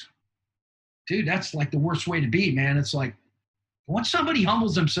students. Dude, that's like the worst way to be, man. It's like, once somebody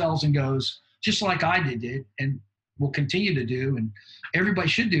humbles themselves and goes, just like I did and will continue to do, and everybody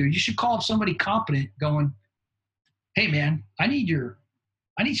should do, you should call up somebody competent going, hey man, I need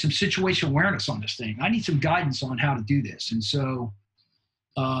some situational awareness on this thing. I need some guidance on how to do this. And so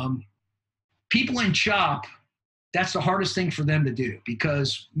people in CHOP, that's the hardest thing for them to do,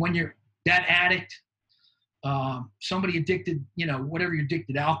 because when you're that addict, somebody addicted, whatever you're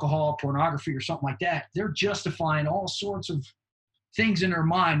addicted, alcohol, pornography, or something like that, they're justifying all sorts of things in their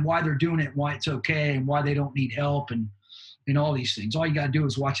mind why they're doing it, why it's okay, and why they don't need help, and all these things. All you got to do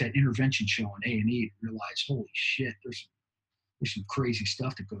is watch that intervention show on A&E and realize, holy shit, there's some crazy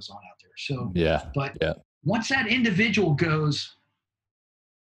stuff that goes on out there. So once that individual goes,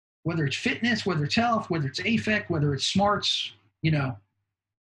 whether it's fitness, whether it's health, whether it's AFEC, whether it's smarts, then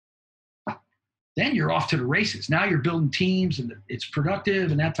you're off to the races. Now you're building teams and it's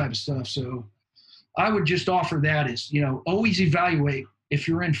productive and that type of stuff. So I would just offer that as, always evaluate if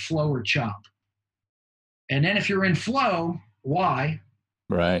you're in flow or chop. And then if you're in flow, why?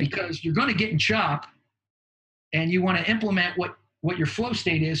 Right. Because you're going to get in chop, and you want to implement what your flow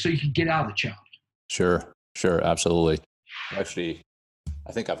state is so you can get out of the chop. Sure. Absolutely. Actually,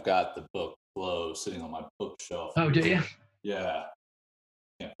 I think I've got the book Flow sitting on my bookshelf. Oh, do you? Yeah.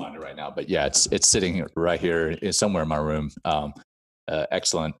 Can't find it right now, but yeah, it's sitting right here somewhere in my room.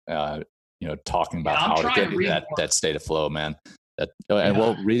 Excellent. Talking about how to get into that state of flow, man.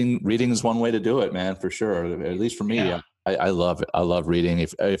 Well, reading is one way to do it, man, for sure. At least for me, I love it. I love reading.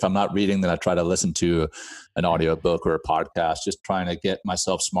 If I'm not reading, then I try to listen to an audio book or a podcast, just trying to get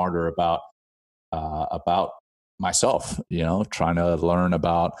myself smarter about myself, trying to learn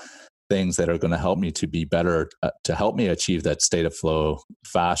about things that are going to help me to be better, to help me achieve that state of flow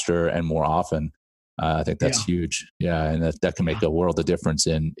faster and more often. I think that's huge. Yeah. And that can make a world of difference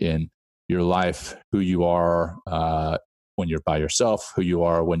in your life, who you are when you're by yourself, who you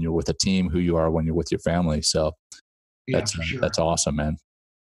are when you're with a team, who you are when you're with your family. So that's awesome, man.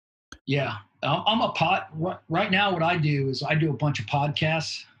 Yeah. Right now, what I do is I do a bunch of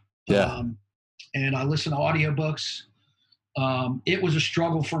podcasts. Yeah. And I listen to audiobooks. It was a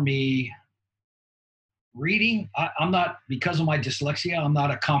struggle for me reading. I'm not, because of my dyslexia, I'm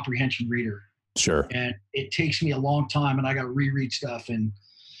not a comprehension reader. Sure. And it takes me a long time, and I got to reread stuff. And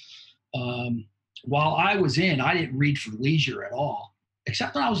while I was I didn't read for leisure at all,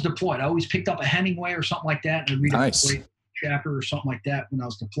 except when I was deployed. I always picked up a Hemingway or something like that and I'd read a chapter or something like that when I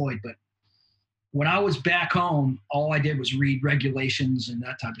was deployed. But when I was back home, all I did was read regulations and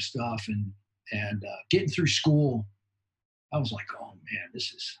that type of stuff. And getting through school, I was like, oh man,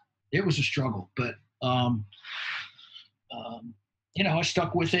 it was a struggle. But, I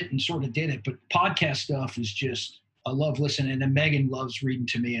stuck with it and sort of did it. But podcast stuff is just, I love listening. And Megan loves reading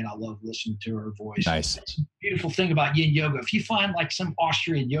to me, and I love listening to her voice. Nice. That's the beautiful thing about yin yoga. If you find like some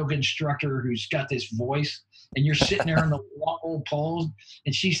Austrian yoga instructor who's got this voice, and you're sitting there in the long old pose,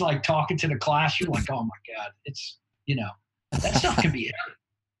 and she's like talking to the class, you're like, oh my God, it's, that stuff can be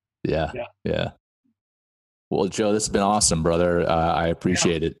heavy. Yeah. Well, Joe, this has been awesome, brother. I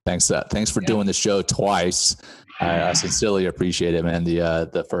appreciate it. Thanks for doing the show twice. I sincerely appreciate it, man.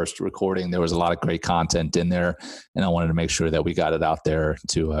 The first recording, there was a lot of great content in there, and I wanted to make sure that we got it out there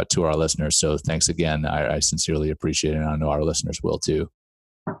to our listeners. So thanks again. I sincerely appreciate it, and I know our listeners will too.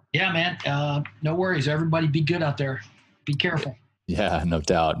 Yeah, man. No worries. Everybody be good out there. Be careful. Yeah, no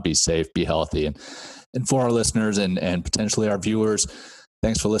doubt. Be safe, be healthy. And for our listeners and potentially our viewers,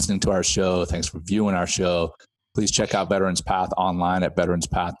 thanks for listening to our show. Thanks for viewing our show. Please check out Veterans Path online at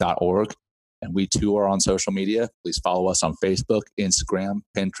veteranspath.org. And we too are on social media. Please follow us on Facebook, Instagram,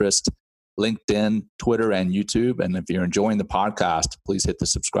 Pinterest, LinkedIn, Twitter, and YouTube. And if you're enjoying the podcast, please hit the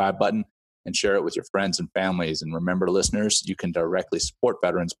subscribe button and share it with your friends and families. And remember, listeners, you can directly support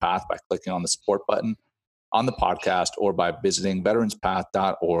Veterans Path by clicking on the support button on the podcast or by visiting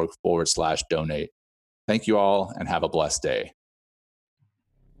veteranspath.org/donate. Thank you all and have a blessed day.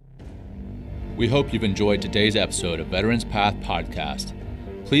 We hope you've enjoyed today's episode of Veterans Path Podcast.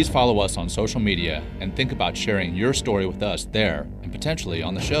 Please follow us on social media and think about sharing your story with us there and potentially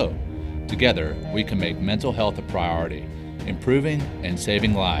on the show. Together, we can make mental health a priority, improving and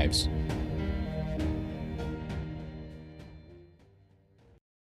saving lives.